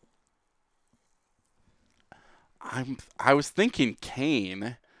 I was thinking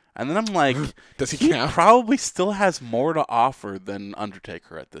Kane, and then I'm like, Does he count? probably still has more to offer than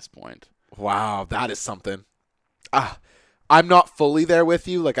Undertaker at this point. Wow, that is something. I'm not fully there with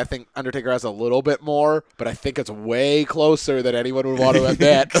you. Like, I think Undertaker has a little bit more, but I think it's way closer than anyone would want to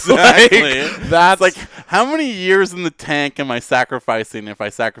admit. Exactly. That's Like, how many years in the tank am I sacrificing if I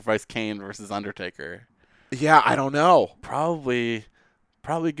sacrifice Kane versus Undertaker? yeah, I don't know. Probably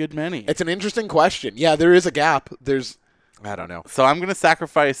a good many. It's an interesting question. Yeah, there is a gap. I don't know. So I'm going to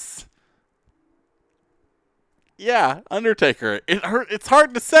sacrifice... Yeah, Undertaker. It's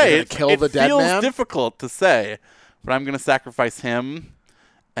hard to say. You're gonna kill the dead man? It feels difficult to say, but I'm gonna sacrifice him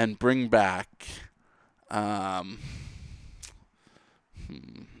and bring back.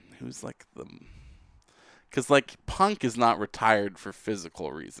 Who's like the? Because like Punk is not retired for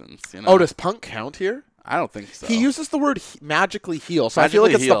physical reasons. You know? Oh, does Punk count here? I don't think so. He uses the word magically heal, so Magically I feel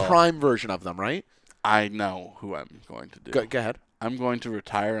like it's heal. the prime version of them, right? I know who I'm going to do. Go ahead. I'm going to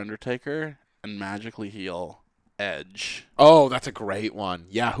retire Undertaker and magically heal Edge. Oh, that's a great one.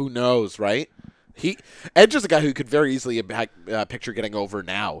 Yeah, who knows, right? Edge is a guy who could very easily picture getting over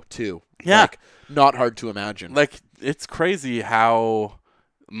now, too. Yeah. Like, not hard to imagine. Like, it's crazy how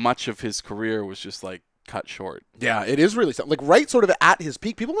much of his career was just, like, cut short. Yeah, it is really something. Like, right sort of at his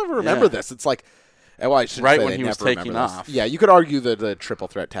peak. People never remember this. It's like, well, I shouldn't right say when they he was never taking remember this. off. Yeah, you could argue the triple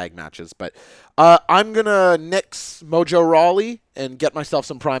threat tag matches, but I'm going to nix Mojo Rawley and get myself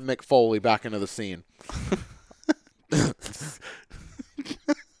some Prime Mick Foley back into the scene.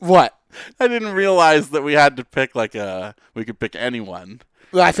 What? I didn't realize that we had to pick we could pick anyone.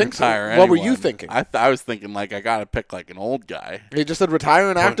 Well, I think so. Retire What were anyone. you thinking? I was thinking like I gotta pick like an old guy. He just said retire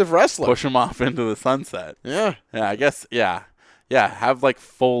an active wrestler. Push him off into the sunset. Yeah. Yeah, I guess. Yeah. Have like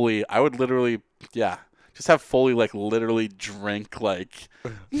Foley. I would literally. Yeah. Just have Foley like literally drink like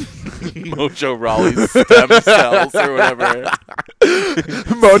Mojo Rawley's stem cells or whatever.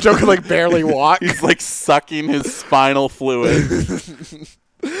 Mojo can like barely walk. He's like sucking his spinal fluid.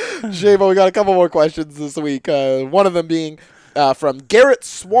 Shavo, we got a couple more questions this week. One of them being from Garrett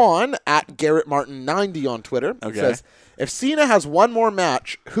Swan at Garrett Martin 90 on Twitter. Okay. It says, if Cena has one more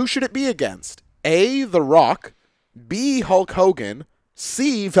match, who should it be against? A, The Rock, B, Hulk Hogan,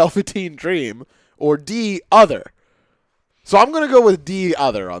 C, Velveteen Dream, or D, Other? So I'm going to go with D,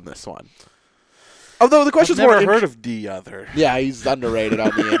 Other on this one. Although the question's I've never more heard of D Other. Yeah, he's underrated on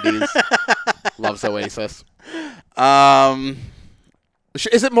the indies. Loves Oasis.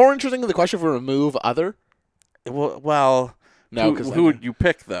 Is it more interesting than the question if we remove Other? Well, No, who would you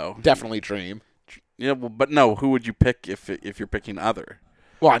pick though? Definitely Dream. Yeah, but no, who would you pick if you're picking Other?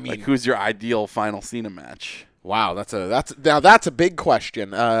 Well, I mean, Like, who's your ideal final Cena match? wow, that's a big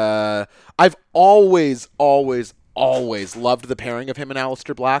question. I've always loved the pairing of him and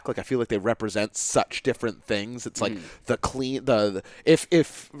Aleister Black. Like, I feel like they represent such different things. It's like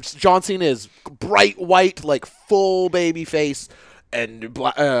if John Cena is bright white, like full baby face, and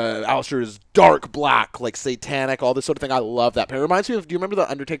Aleister is dark black, like satanic, all this sort of thing. I love that pair. It reminds me of, do you remember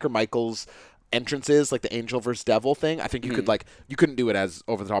the Undertaker Michaels entrances, like the Angel vs. Devil thing? I think you could you couldn't do it as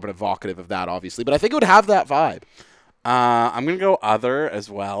over the top and evocative of that, obviously, but I think it would have that vibe. I'm gonna go Other as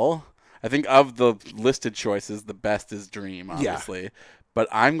well. I think of the listed choices, the best is Dream, obviously. Yeah. But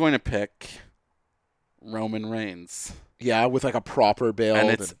I'm going to pick Roman Reigns. Yeah, with like a proper build.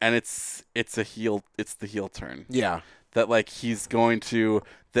 And it's a heel. It's the heel turn. Yeah. That like he's going to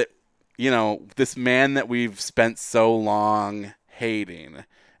this man that we've spent so long hating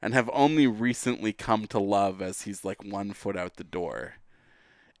and have only recently come to love as he's like 1 foot out the door,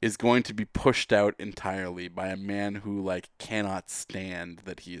 is going to be pushed out entirely by a man who like cannot stand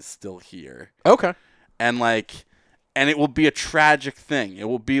that he is still here. Okay. And it will be a tragic thing. It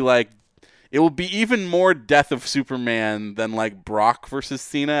will be even more Death of Superman than like Brock versus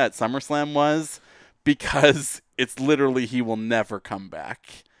Cena at SummerSlam was, because it's literally he will never come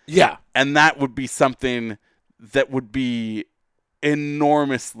back. Yeah. And that would be something that would be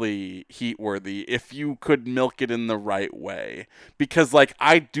enormously heat-worthy if you could milk it in the right way. Because, like,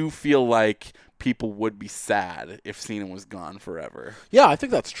 I do feel like people would be sad if Cena was gone forever. Yeah, I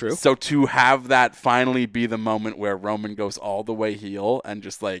think that's true. So to have that finally be the moment where Roman goes all the way heel and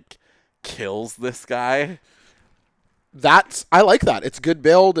just, like, kills this guy... I like that. It's good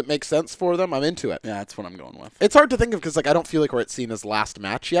build. It makes sense for them. I'm into it. Yeah, that's what I'm going with. It's hard to think of because like I don't feel like we're at Cena's last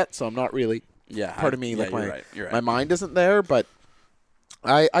match yet, so I'm not really. Yeah. Part of me, like you're right. my mind isn't there, but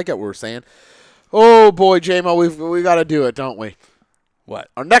I get what we're saying. Oh boy, JMO, we got to do it, don't we? What?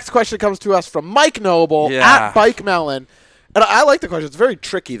 Our next question comes to us from Mike Noble at Bike Melon, and I like the question. It's very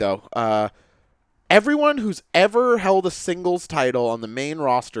tricky though. Everyone who's ever held a singles title on the main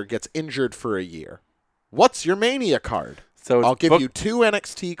roster gets injured for a year. What's your Mania card? So I'll give you 2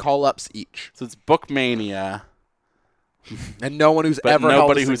 NXT call-ups each. So it's Bookmania. And no one who's but ever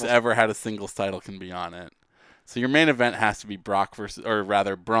nobody held who's ever had a singles title can be on it. So your main event has to be Braun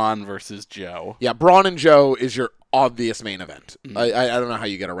versus Joe. Yeah, Braun and Joe is your obvious main event. Mm-hmm. I don't know how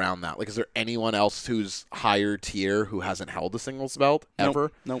you get around that. Like, is there anyone else who's higher tier who hasn't held a singles belt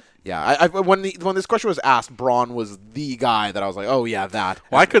ever? Nope. Yeah, when this question was asked, Braun was the guy that I was like, oh yeah, that.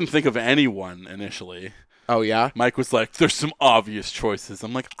 Well, I couldn't think of anyone initially. Oh, yeah? Mike was like, there's some obvious choices.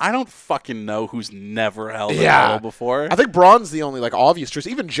 I'm like, I don't fucking know who's never held a title before. I think Braun's the only obvious choice.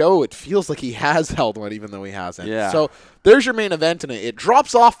 Even Joe, it feels like he has held one, even though he hasn't. Yeah. So there's your main event, and it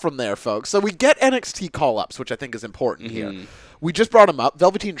drops off from there, folks. So we get NXT call-ups, which I think is important here. We just brought him up.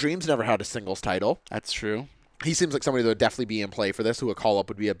 Velveteen Dream's never had a singles title. That's true. He seems like somebody that would definitely be in play for this, who a call-up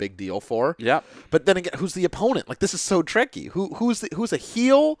would be a big deal for. Yep. But then again, who's the opponent? Like, this is so tricky. Who's a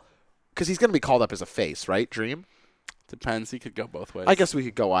heel? Because he's going to be called up as a face, right, Dream? Depends. He could go both ways. I guess we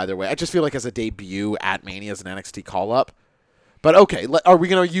could go either way. I just feel like as a debut at Mania as an NXT call-up. But okay, are we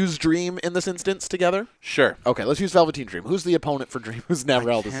going to use Dream in this instance together? Sure. Okay, let's use Velveteen Dream. Who's the opponent for Dream who's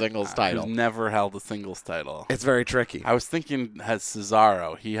never held a singles title? Who's never held a singles title. It's very tricky. I was thinking has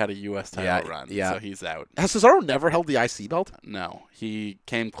Cesaro. He had a U.S. title run, so he's out. Has Cesaro never held the IC belt? No. He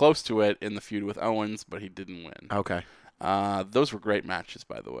came close to it in the feud with Owens, but he didn't win. Okay. Those were great matches,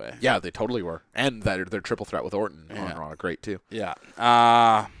 by the way. Yeah, they totally were. And their triple threat with Orton on Raw, great too. Yeah.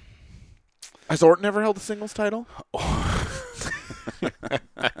 Has Orton ever held a singles title?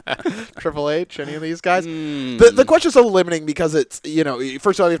 Triple H, any of these guys? The question's so limiting because it's,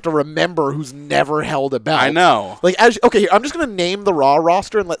 first of all, you have to remember who's never held a belt. I know. Okay, I'm just going to name the Raw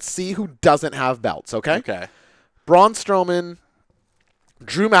roster and let's see who doesn't have belts, okay? Okay. Braun Strowman,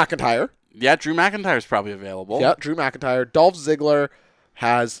 Drew McIntyre. Yeah, Drew McIntyre's probably available. Yeah, Drew McIntyre. Dolph Ziggler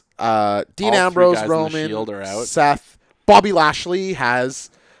has Dean All Ambrose, three guys in the Roman, Shield are out. Seth. Bobby Lashley has...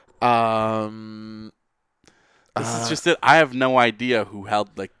 This is just it. I have no idea who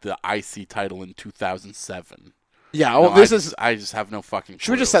held the IC title in 2007. Yeah, I just have no fucking clue.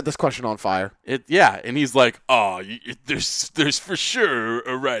 Should we just set this question on fire? And he's like, there's for sure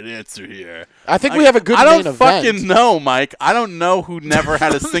a right answer here. I think we have a good main event. I don't fucking know, Mike. I don't know who never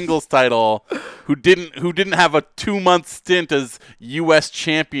had a singles title, who didn't have a 2-month stint as U.S.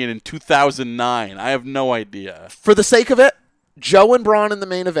 champion in 2009. I have no idea. For the sake of it, Joe and Braun in the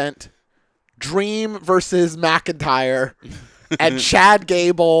main event, Dream versus McIntyre, and Chad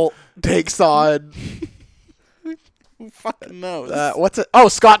takes on... Who fucking knows? What's it? Oh,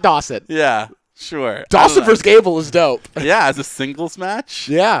 Scott Dawson. Yeah, sure. Dawson versus Gable is dope. Yeah, as a singles match?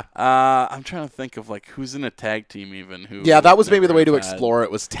 Yeah. I'm trying to think of who's in a tag team even. Yeah, that was maybe the way to explore it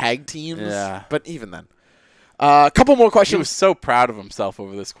was tag teams. Yeah. But even then. A couple more questions. He was so proud of himself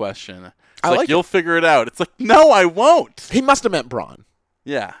over this question. It's you'll figure it out. It's like, no, I won't. He must have meant Braun.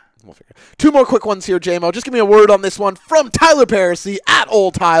 Yeah. We'll figure it out. 2 more quick ones here, JMO. Just give me a word on this one from Tyler Parisi at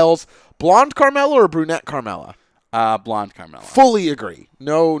Old Tiles. Blonde Carmella or brunette Carmella? Blonde Carmella. Fully agree.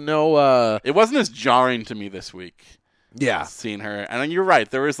 No. It wasn't as jarring to me this week. Yeah. Seeing her. And you're right.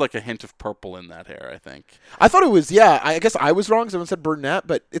 There is a hint of purple in that hair, I think. I thought it was, I guess I was wrong because everyone said brunette,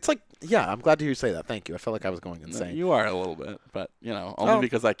 but it's I'm glad to hear you say that. Thank you. I felt like I was going insane. You are a little bit, but, only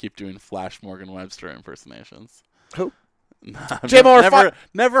because I keep doing Flash Morgan Webster impersonations. Who?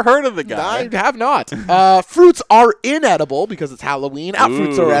 Never heard of the guy. I have not. Fruits are inedible because it's Halloween.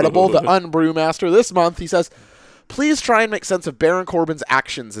 Fruits are edible. The Unbrewmaster this month, he says, please try and make sense of Baron Corbin's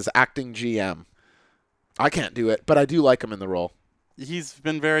actions as acting GM. I can't do it, but I do like him in the role. He's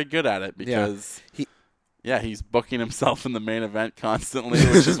been very good at it because he's booking himself in the main event constantly,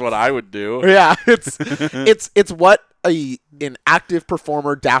 which is what I would do. Yeah, it's what an active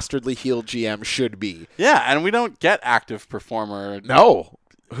performer, dastardly heel GM should be. Yeah, and we don't get active performer. No.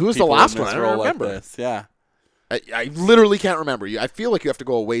 Who's the last one? I don't remember. This. Yeah. I literally can't remember. I feel like you have to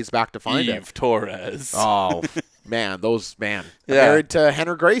go a ways back to find it. Eve Torres. Oh, man. Married to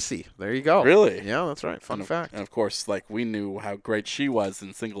Henry Gracie. There you go. Really? Yeah, that's right. Fun fact. And, of course, we knew how great she was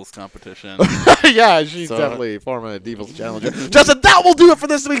in singles competition. Yeah, she's definitely former Devil's Challenger. Justin, that will do it for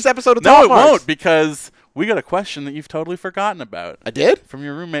this week's episode of No, it won't, because we got a question that you've totally forgotten about. I did? From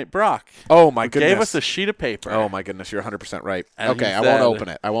your roommate, Brock. Oh, my goodness. Gave us a sheet of paper. Oh, my goodness. You're 100% right. And okay, I won't open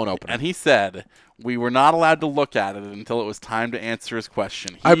it. And he said we were not allowed to look at it until it was time to answer his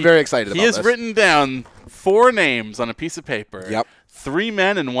question. I'm very excited about this. He has written down 4 names on a piece of paper. Yep. 3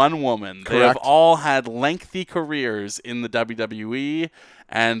 men and 1 woman. Correct. They have all had lengthy careers in the WWE,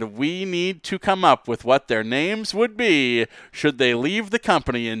 and we need to come up with what their names would be should they leave the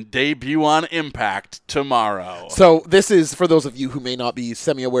company and debut on Impact tomorrow. So this is, for those of you who may not be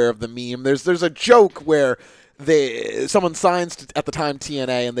semi-aware of the meme, there's a joke where someone signs at the time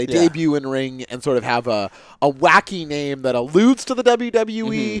TNA and they debut in ring and sort of have a wacky name that alludes to the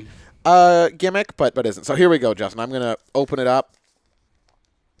WWE gimmick, but isn't. So here we go, Justin. I'm going to open it up.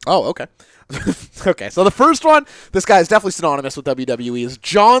 Oh, okay. Okay, so the first one, this guy is definitely synonymous with WWE, is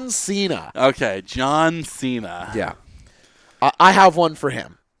John Cena. Okay, John Cena. Yeah. I have one for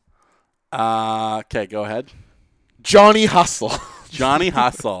him. Okay, go ahead. Johnny Hustle. Johnny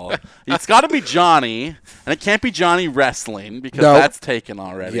Hustle. It's got to be Johnny, and it can't be Johnny Wrestling because No. that's taken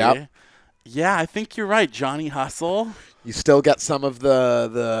already. Yep. Yeah, I think you're right. Johnny Hustle. You still get some of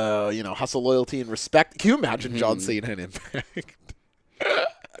the hustle, loyalty, and respect. Can you imagine John Cena in Impact?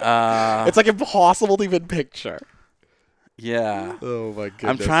 It's like impossible to even picture. Yeah. Oh my goodness.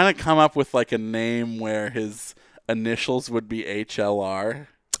 I'm trying to come up with like a name where his initials would be HLR.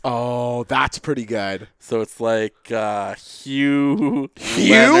 Oh, that's pretty good. So it's like Hugh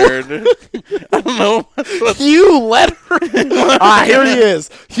Leonard. I don't know. Hugh Leonard. Here he is.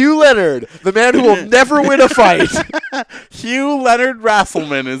 Hugh Leonard, the man who will never win a fight. Hugh Leonard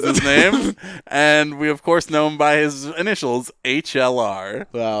Rasselman is his name. And we, of course, know him by his initials, HLR.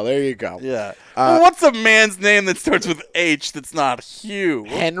 Well, there you go. Yeah. Well, what's a man's name that starts with H that's not Hugh?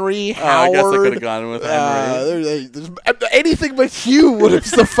 Henry, I Howard. guess I could have gone with Henry. Anything but Hugh would have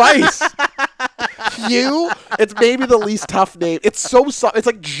sufficed. Hugh, it's maybe the least tough name. It's so it's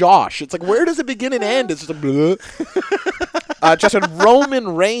like Josh. It's like, where does it begin and end? It's just a bleh. Justin,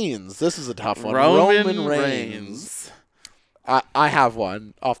 Roman Reigns. This is a tough one. Roman Reigns. I have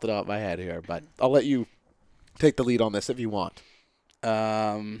one off the top of my head here, but I'll let you take the lead on this if you want.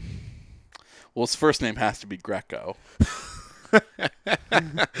 Well, his first name has to be Greco.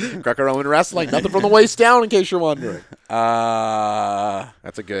 Greco-Roman wrestling. Nothing from the waist down, in case you're wondering.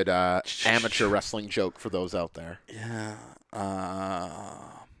 That's a good amateur wrestling joke for those out there. Yeah.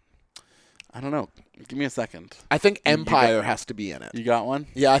 I don't know. Give me a second. I think Empire has to be in it. You got one?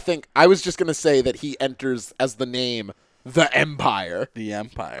 Yeah, I was just going to say that he enters as the name The Empire. The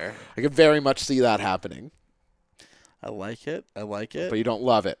Empire. I could very much see that happening. I like it. But you don't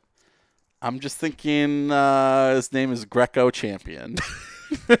love it. I'm just thinking his name is Greco Champion.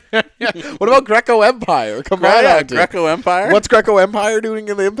 What about Greco Empire? Come right on, dude. Greco Empire? What's Greco Empire doing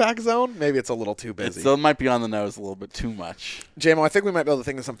in the Impact Zone? Maybe it's a little too busy. It still might be on the nose a little bit too much. JMO, I think we might be able to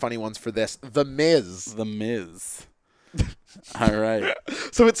think of some funny ones for this. The Miz. The Miz. All right.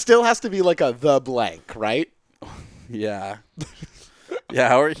 So it still has to be like a the blank, right? Yeah.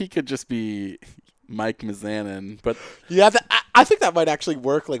 Yeah, or he could just be Mike Mizanin, but yeah, I think that might actually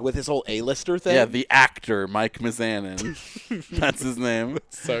work, like with his whole A-lister thing. Yeah, the actor Mike Mizanin. That's his name.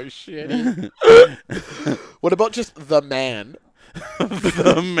 So shitty. What about just the man?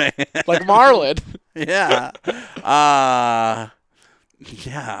 The man, like Marlon. Yeah.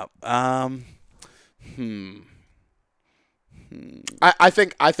 Yeah. I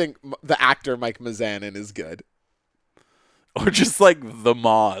think the actor Mike Mizanin is good. Or just like the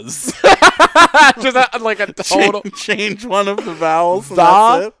Moz. Just like a total change one of the vowels. The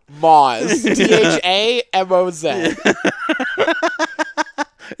that's it. Moz. THAMOZ.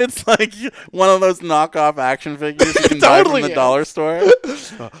 It's like one of those knockoff action figures you can buy from the dollar store.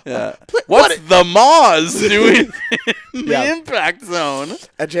 Yeah. What's the Moz doing in the Impact Zone?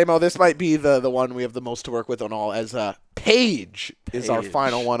 And JMO, this might be the one we have the most to work with on all, as Paige is our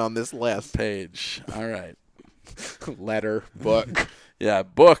final one on this list. Paige. All right. Letter, book. Yeah,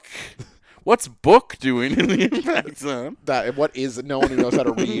 book. What's book doing in the Impact Zone? What is no one who knows how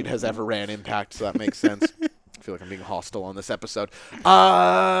to read has ever ran Impact, so that makes sense. I feel like I'm being hostile on this episode.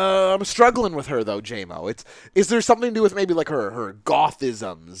 I'm struggling with her though, JMO. Is there something to do with maybe like her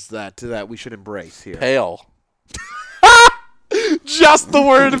gothisms that we should embrace here? Pale. Just the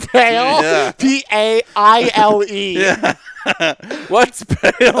word pale? Yeah. P-A-I-L-E. Yeah. What's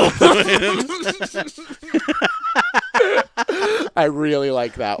pale doing? I really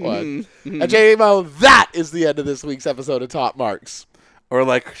like that one. And JMO, that is the end of this week's episode of Top Marks. Or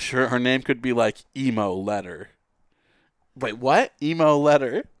like, sure, her name could be like Emo Letter. Wait, what? Emo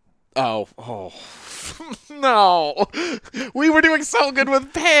Letter. Oh. No. We were doing so good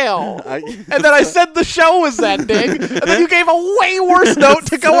with Pale. And then I said the show was ending. And then you gave a way worse note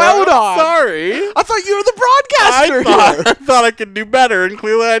to go out on. Sorry. I thought you were the broadcaster I thought I could do better, and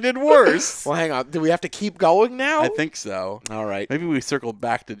clearly I did worse. Well, hang on. Do we have to keep going now? I think so. All right. Maybe we circle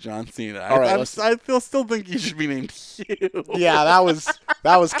back to John Cena. All right, I still think he should be named Hugh. Yeah,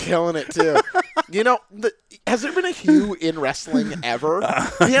 that was killing it too. You know, has there been a Hugh in wrestling ever?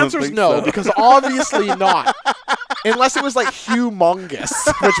 The answer is no, because obviously not. Unless it was like humongous,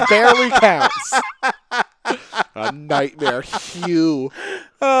 which barely counts. A nightmare, Hugh.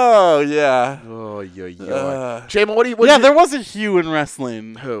 Oh yeah. Oh yeah. Jamin, what do you? There was a Hugh in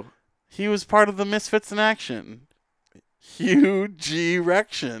wrestling. Who? He was part of the Misfits in Action. Hugh G.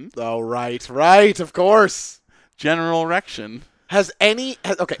 Rection. Oh right, of course. General Rection. Has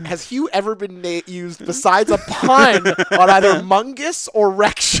Hugh ever been used besides a pun on either Mungus or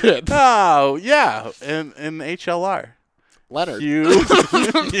Rection? Oh, yeah, in HLR. Leonard.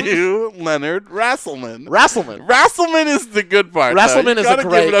 Hugh Leonard Rasselman. Rasselman is the good part. Rasselman is a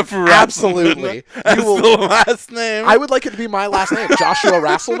great. Give it up for Absolutely. That's the last name. I would like it to be my last name, Joshua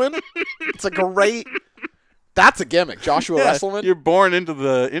Rasselman. It's a great. That's a gimmick, Joshua Rasselman. You're born into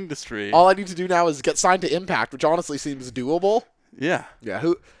the industry. All I need to do now is get signed to Impact, which honestly seems doable. Yeah.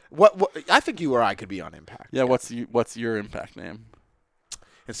 Yeah. What? I think you or I could be on Impact. Yeah. What's your Impact name?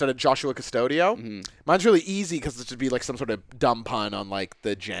 Instead of Joshua Custodio, mine's really easy because it should be like some sort of dumb pun on like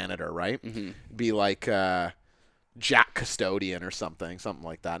the janitor, right? Be like Jack Custodian or something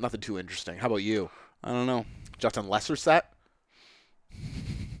like that. Nothing too interesting. How about you? I don't know. Justin Lesser set?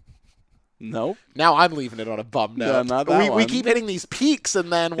 Nope. Now I'm leaving it on a bum note. Yeah, not that we one. keep hitting these peaks,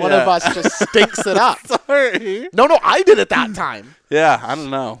 and then one of us just stinks it up. Sorry. No, I did it that time. Yeah, I don't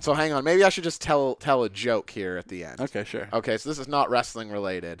know. So hang on. Maybe I should just tell a joke here at the end. Okay, sure. Okay, so this is not wrestling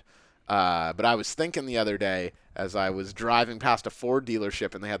related, but I was thinking the other day as I was driving past a Ford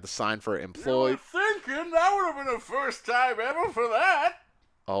dealership, and they had the sign for employee. Thinking that would have been the first time ever for that.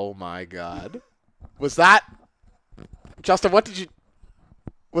 Oh my God. Was that Justin? What did you?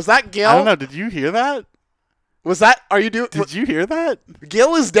 Was that Gil? I don't know. Did you hear that? Was that? Are you doing? Did you hear that?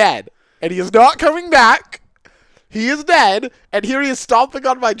 Gil is dead, and he is not coming back. He is dead, and here he is stomping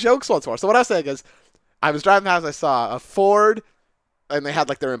on my jokes once more. So what I was saying is, I was driving past, I saw a Ford, and they had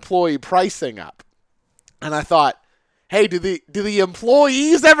like their employee pricing up, and I thought, hey, do the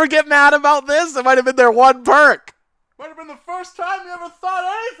employees ever get mad about this? It might have been their one perk. Might have been the first time you ever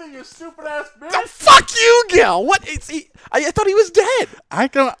thought anything, you stupid ass bitch. Oh, fuck you, Gil. What? I thought he was dead.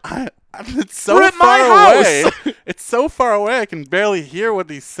 It's so We're at far my away. house. It's so far away, I can barely hear what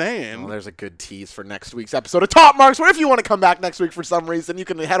he's saying. Well, there's a good tease for next week's episode of Top Marks, where if you want to come back next week for some reason, you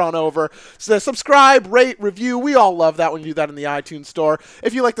can head on over, subscribe, rate, review. We all love that when you do that in the iTunes store.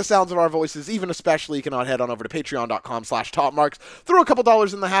 If you like the sounds of our voices, even especially, you can head on over to patreon.com/topmarks. Throw a couple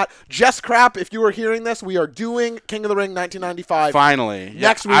dollars in the hat. Just crap, if you are hearing this, we are doing King of the Ring 1995. Finally.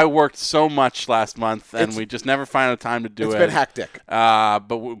 Next week. I worked so much last month, and we just never find a time to do it. It's been hectic.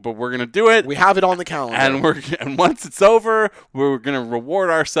 But we're going to do it. We have it on the calendar. And once it's over, we're going to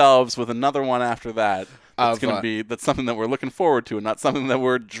reward ourselves with another one after that. It's going to be that's something that we're looking forward to, and not something that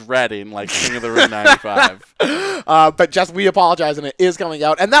we're dreading, like King of the Ring 95. But just we apologize, and it is coming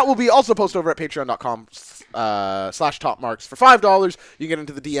out, and that will be also posted over at patreon.com/topmarks for $5. You get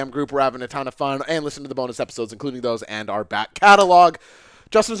into the DM group. We're having a ton of fun and listen to the bonus episodes, including those and our back catalog.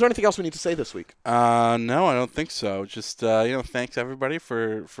 Justin, is there anything else we need to say this week? No, I don't think so. Just, thanks everybody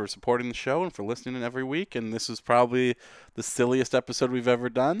for supporting the show and for listening in every week. And this is probably the silliest episode we've ever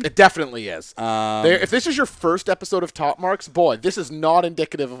done. It definitely is. If this is your first episode of Top Marks, boy, this is not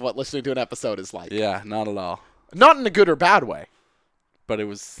indicative of what listening to an episode is like. Yeah, not at all. Not in a good or bad way. But it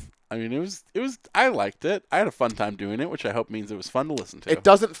was, I liked it. I had a fun time doing it, which I hope means it was fun to listen to. It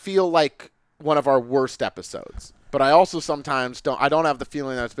doesn't feel like one of our worst episodes. But I also sometimes don't have the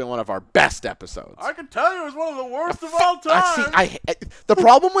feeling that it's been one of our best episodes. I can tell you it was one of the worst of all time. The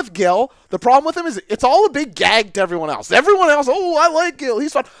problem with Gil, the problem with him is it's all a big gag to everyone else. Everyone else, oh, I like Gil.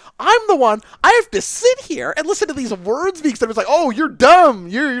 He's fun. I'm the one. I have to sit here and listen to these words being said. It's like, oh, you're dumb.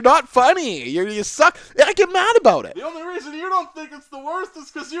 You're not funny. You suck. And I get mad about it. The only reason you don't think it's the worst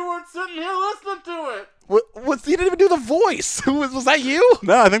is because you weren't sitting here listening to it. You didn't even do the voice. Was that you?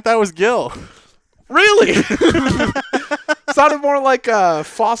 No, I think that was Gil. Really? Sounded more like a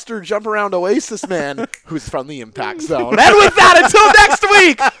Foster jump around Oasis man who's from the Impact Zone. And with that, until next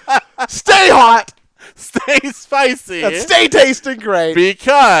week, stay hot, stay spicy, and stay tasting great.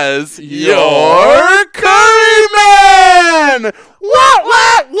 Because you're Curry Man! Wah,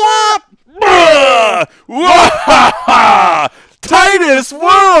 wah, wah! Wah! Tightest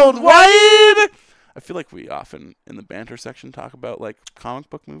worldwide! I feel like we often, in the banter section, talk about, like, comic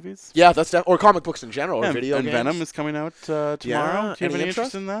book movies. Yeah, or comic books in general, or video games. And Venom is coming out tomorrow. Yeah, do you have any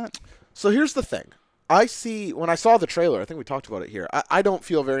interest in that? So here's the thing. When I saw the trailer, I think we talked about it here, I don't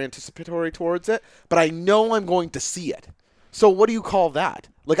feel very anticipatory towards it, but I know I'm going to see it. So what do you call that?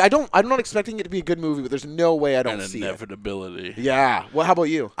 Like, I'm not expecting it to be a good movie, but there's no way I don't see it. Inevitability. Yeah. Well, how about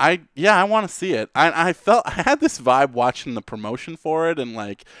you? I want to see it. I had this vibe watching the promotion for it, and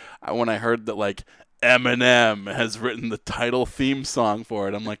like when I heard that like Eminem has written the title theme song for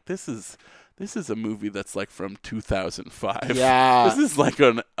it, I'm like, this is a movie that's like from 2005. Yeah. This is like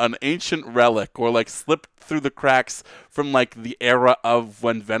an ancient relic, or like slipped through the cracks from like the era of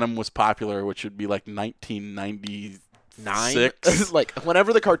when Venom was popular, which would be like 1996. Like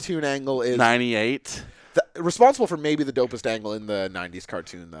whenever the cartoon angle is 98. Responsible for maybe the dopest angle in the 90s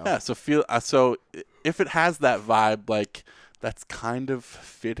cartoon, though. Yeah, so if it has that vibe, like that's kind of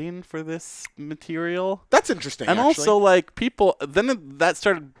fitting for this material. That's interesting. And actually. also, like, people, then that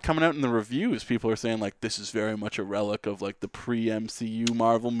started coming out in the reviews. People are saying, like, this is very much a relic of, like, the pre-MCU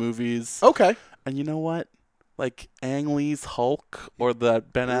Marvel movies. Okay. And you know what? Like, Ang Lee's Hulk or the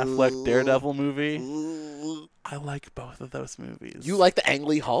Ben Affleck Daredevil movie, I like both of those movies. You like the Ang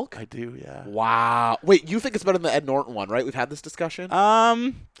Lee Hulk? I do, yeah. Wow. Wait, you think it's better than the Ed Norton one, right? We've had this discussion?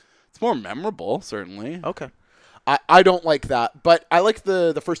 It's more memorable, certainly. Okay. I don't like that, but I like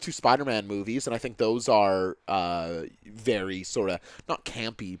the first two Spider-Man movies, and I think those are very sort of, not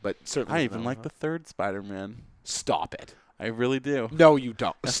campy, but certainly... I even like the third Spider-Man. Stop it. I really do. No, you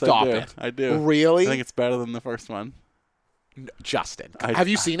don't. Yes, Stop I do. it. I do. Really? I think it's better than the first one. Justin. Have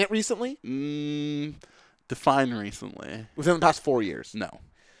you seen it recently? Define recently. Within the past 4 years? No.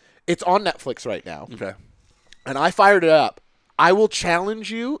 It's on Netflix right now. Okay. And I fired it up. I will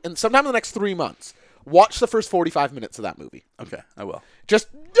challenge you, and sometime in the next 3 months, watch the first 45 minutes of that movie. Okay, I will. Just,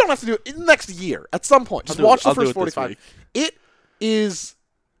 you don't have to do it in the next year. At some point, just watch the first 45. It is...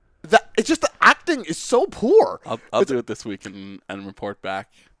 It's just the acting is so poor. I'll do it this week and report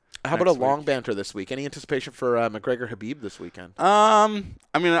back. How about a long banter this week? Any anticipation for McGregor Habib this weekend? I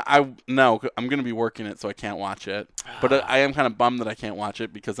mean, no, I'm going to be working it, so I can't watch it. But I am kind of bummed that I can't watch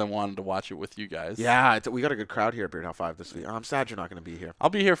it because I wanted to watch it with you guys. Yeah, we got a good crowd here at Beard House 5 this week. I'm sad you're not going to be here.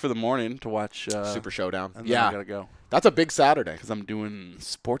 I'll be here for the morning to watch Super Showdown. And then I gotta go. That's a big Saturday Because I'm doing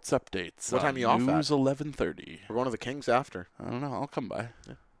sports updates. What time are you off at? News 11:30. We're going to the Kings after. I don't know. I'll come by.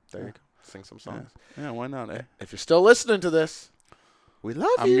 Yeah, there you go. Sing some songs. Yeah, why not, eh? If you're still listening to this, we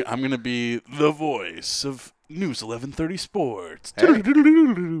love you. I'm going to be the voice of News 1130 Sports. Hey.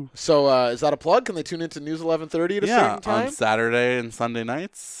 So is that a plug? Can they tune into News 1130 at a certain time? On Saturday and Sunday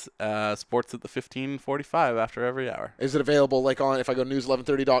nights. Sports at the 15:45 after every hour. Is it available like on, if I go to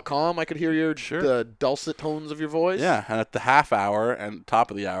news1130.com, I could hear the dulcet tones of your voice? Yeah, and at the half hour and top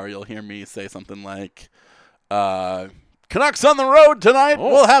of the hour, you'll hear me say something like, Canucks on the road tonight. Oh.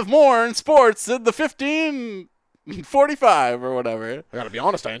 We'll have more in sports at the 15:45 or whatever. I gotta be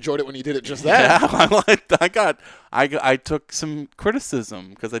honest, I enjoyed it when you did it just then. Yeah, I took some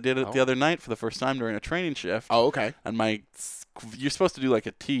criticism because I did it the other night for the first time during a training shift. Oh, okay. And you're supposed to do like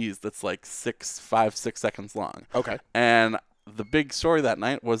a tease that's like 6 seconds long. Okay. And the big story that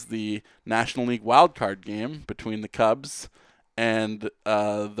night was the National League wildcard game between the Cubs and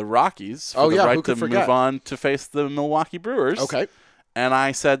the Rockies for the right to move on to face the Milwaukee Brewers. Okay. And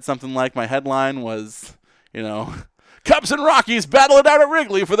I said something like my headline was, Cubs and Rockies battle it out at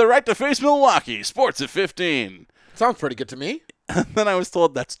Wrigley for the right to face Milwaukee. Sports at 15. Sounds pretty good to me. And then I was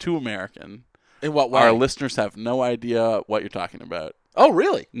told that's too American. In what way? Our listeners have no idea what you're talking about. Oh,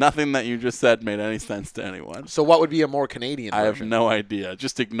 really? Nothing that you just said made any sense to anyone. So what would be a more Canadian version? I have no idea.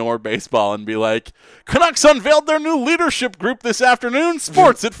 Just ignore baseball and be like, Canucks unveiled their new leadership group this afternoon.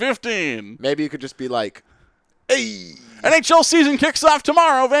 Sports at 15. Maybe you could just be like, hey. NHL season kicks off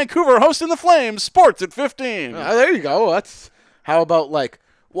tomorrow. Vancouver hosting the Flames. Sports at 15. There you go. How about like,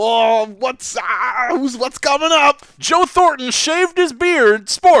 whoa, what's coming up? Joe Thornton shaved his beard.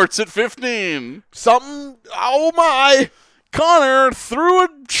 Sports at 15. Oh my. Connor threw a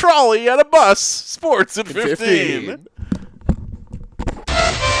trolley at a bus. Sports at 15.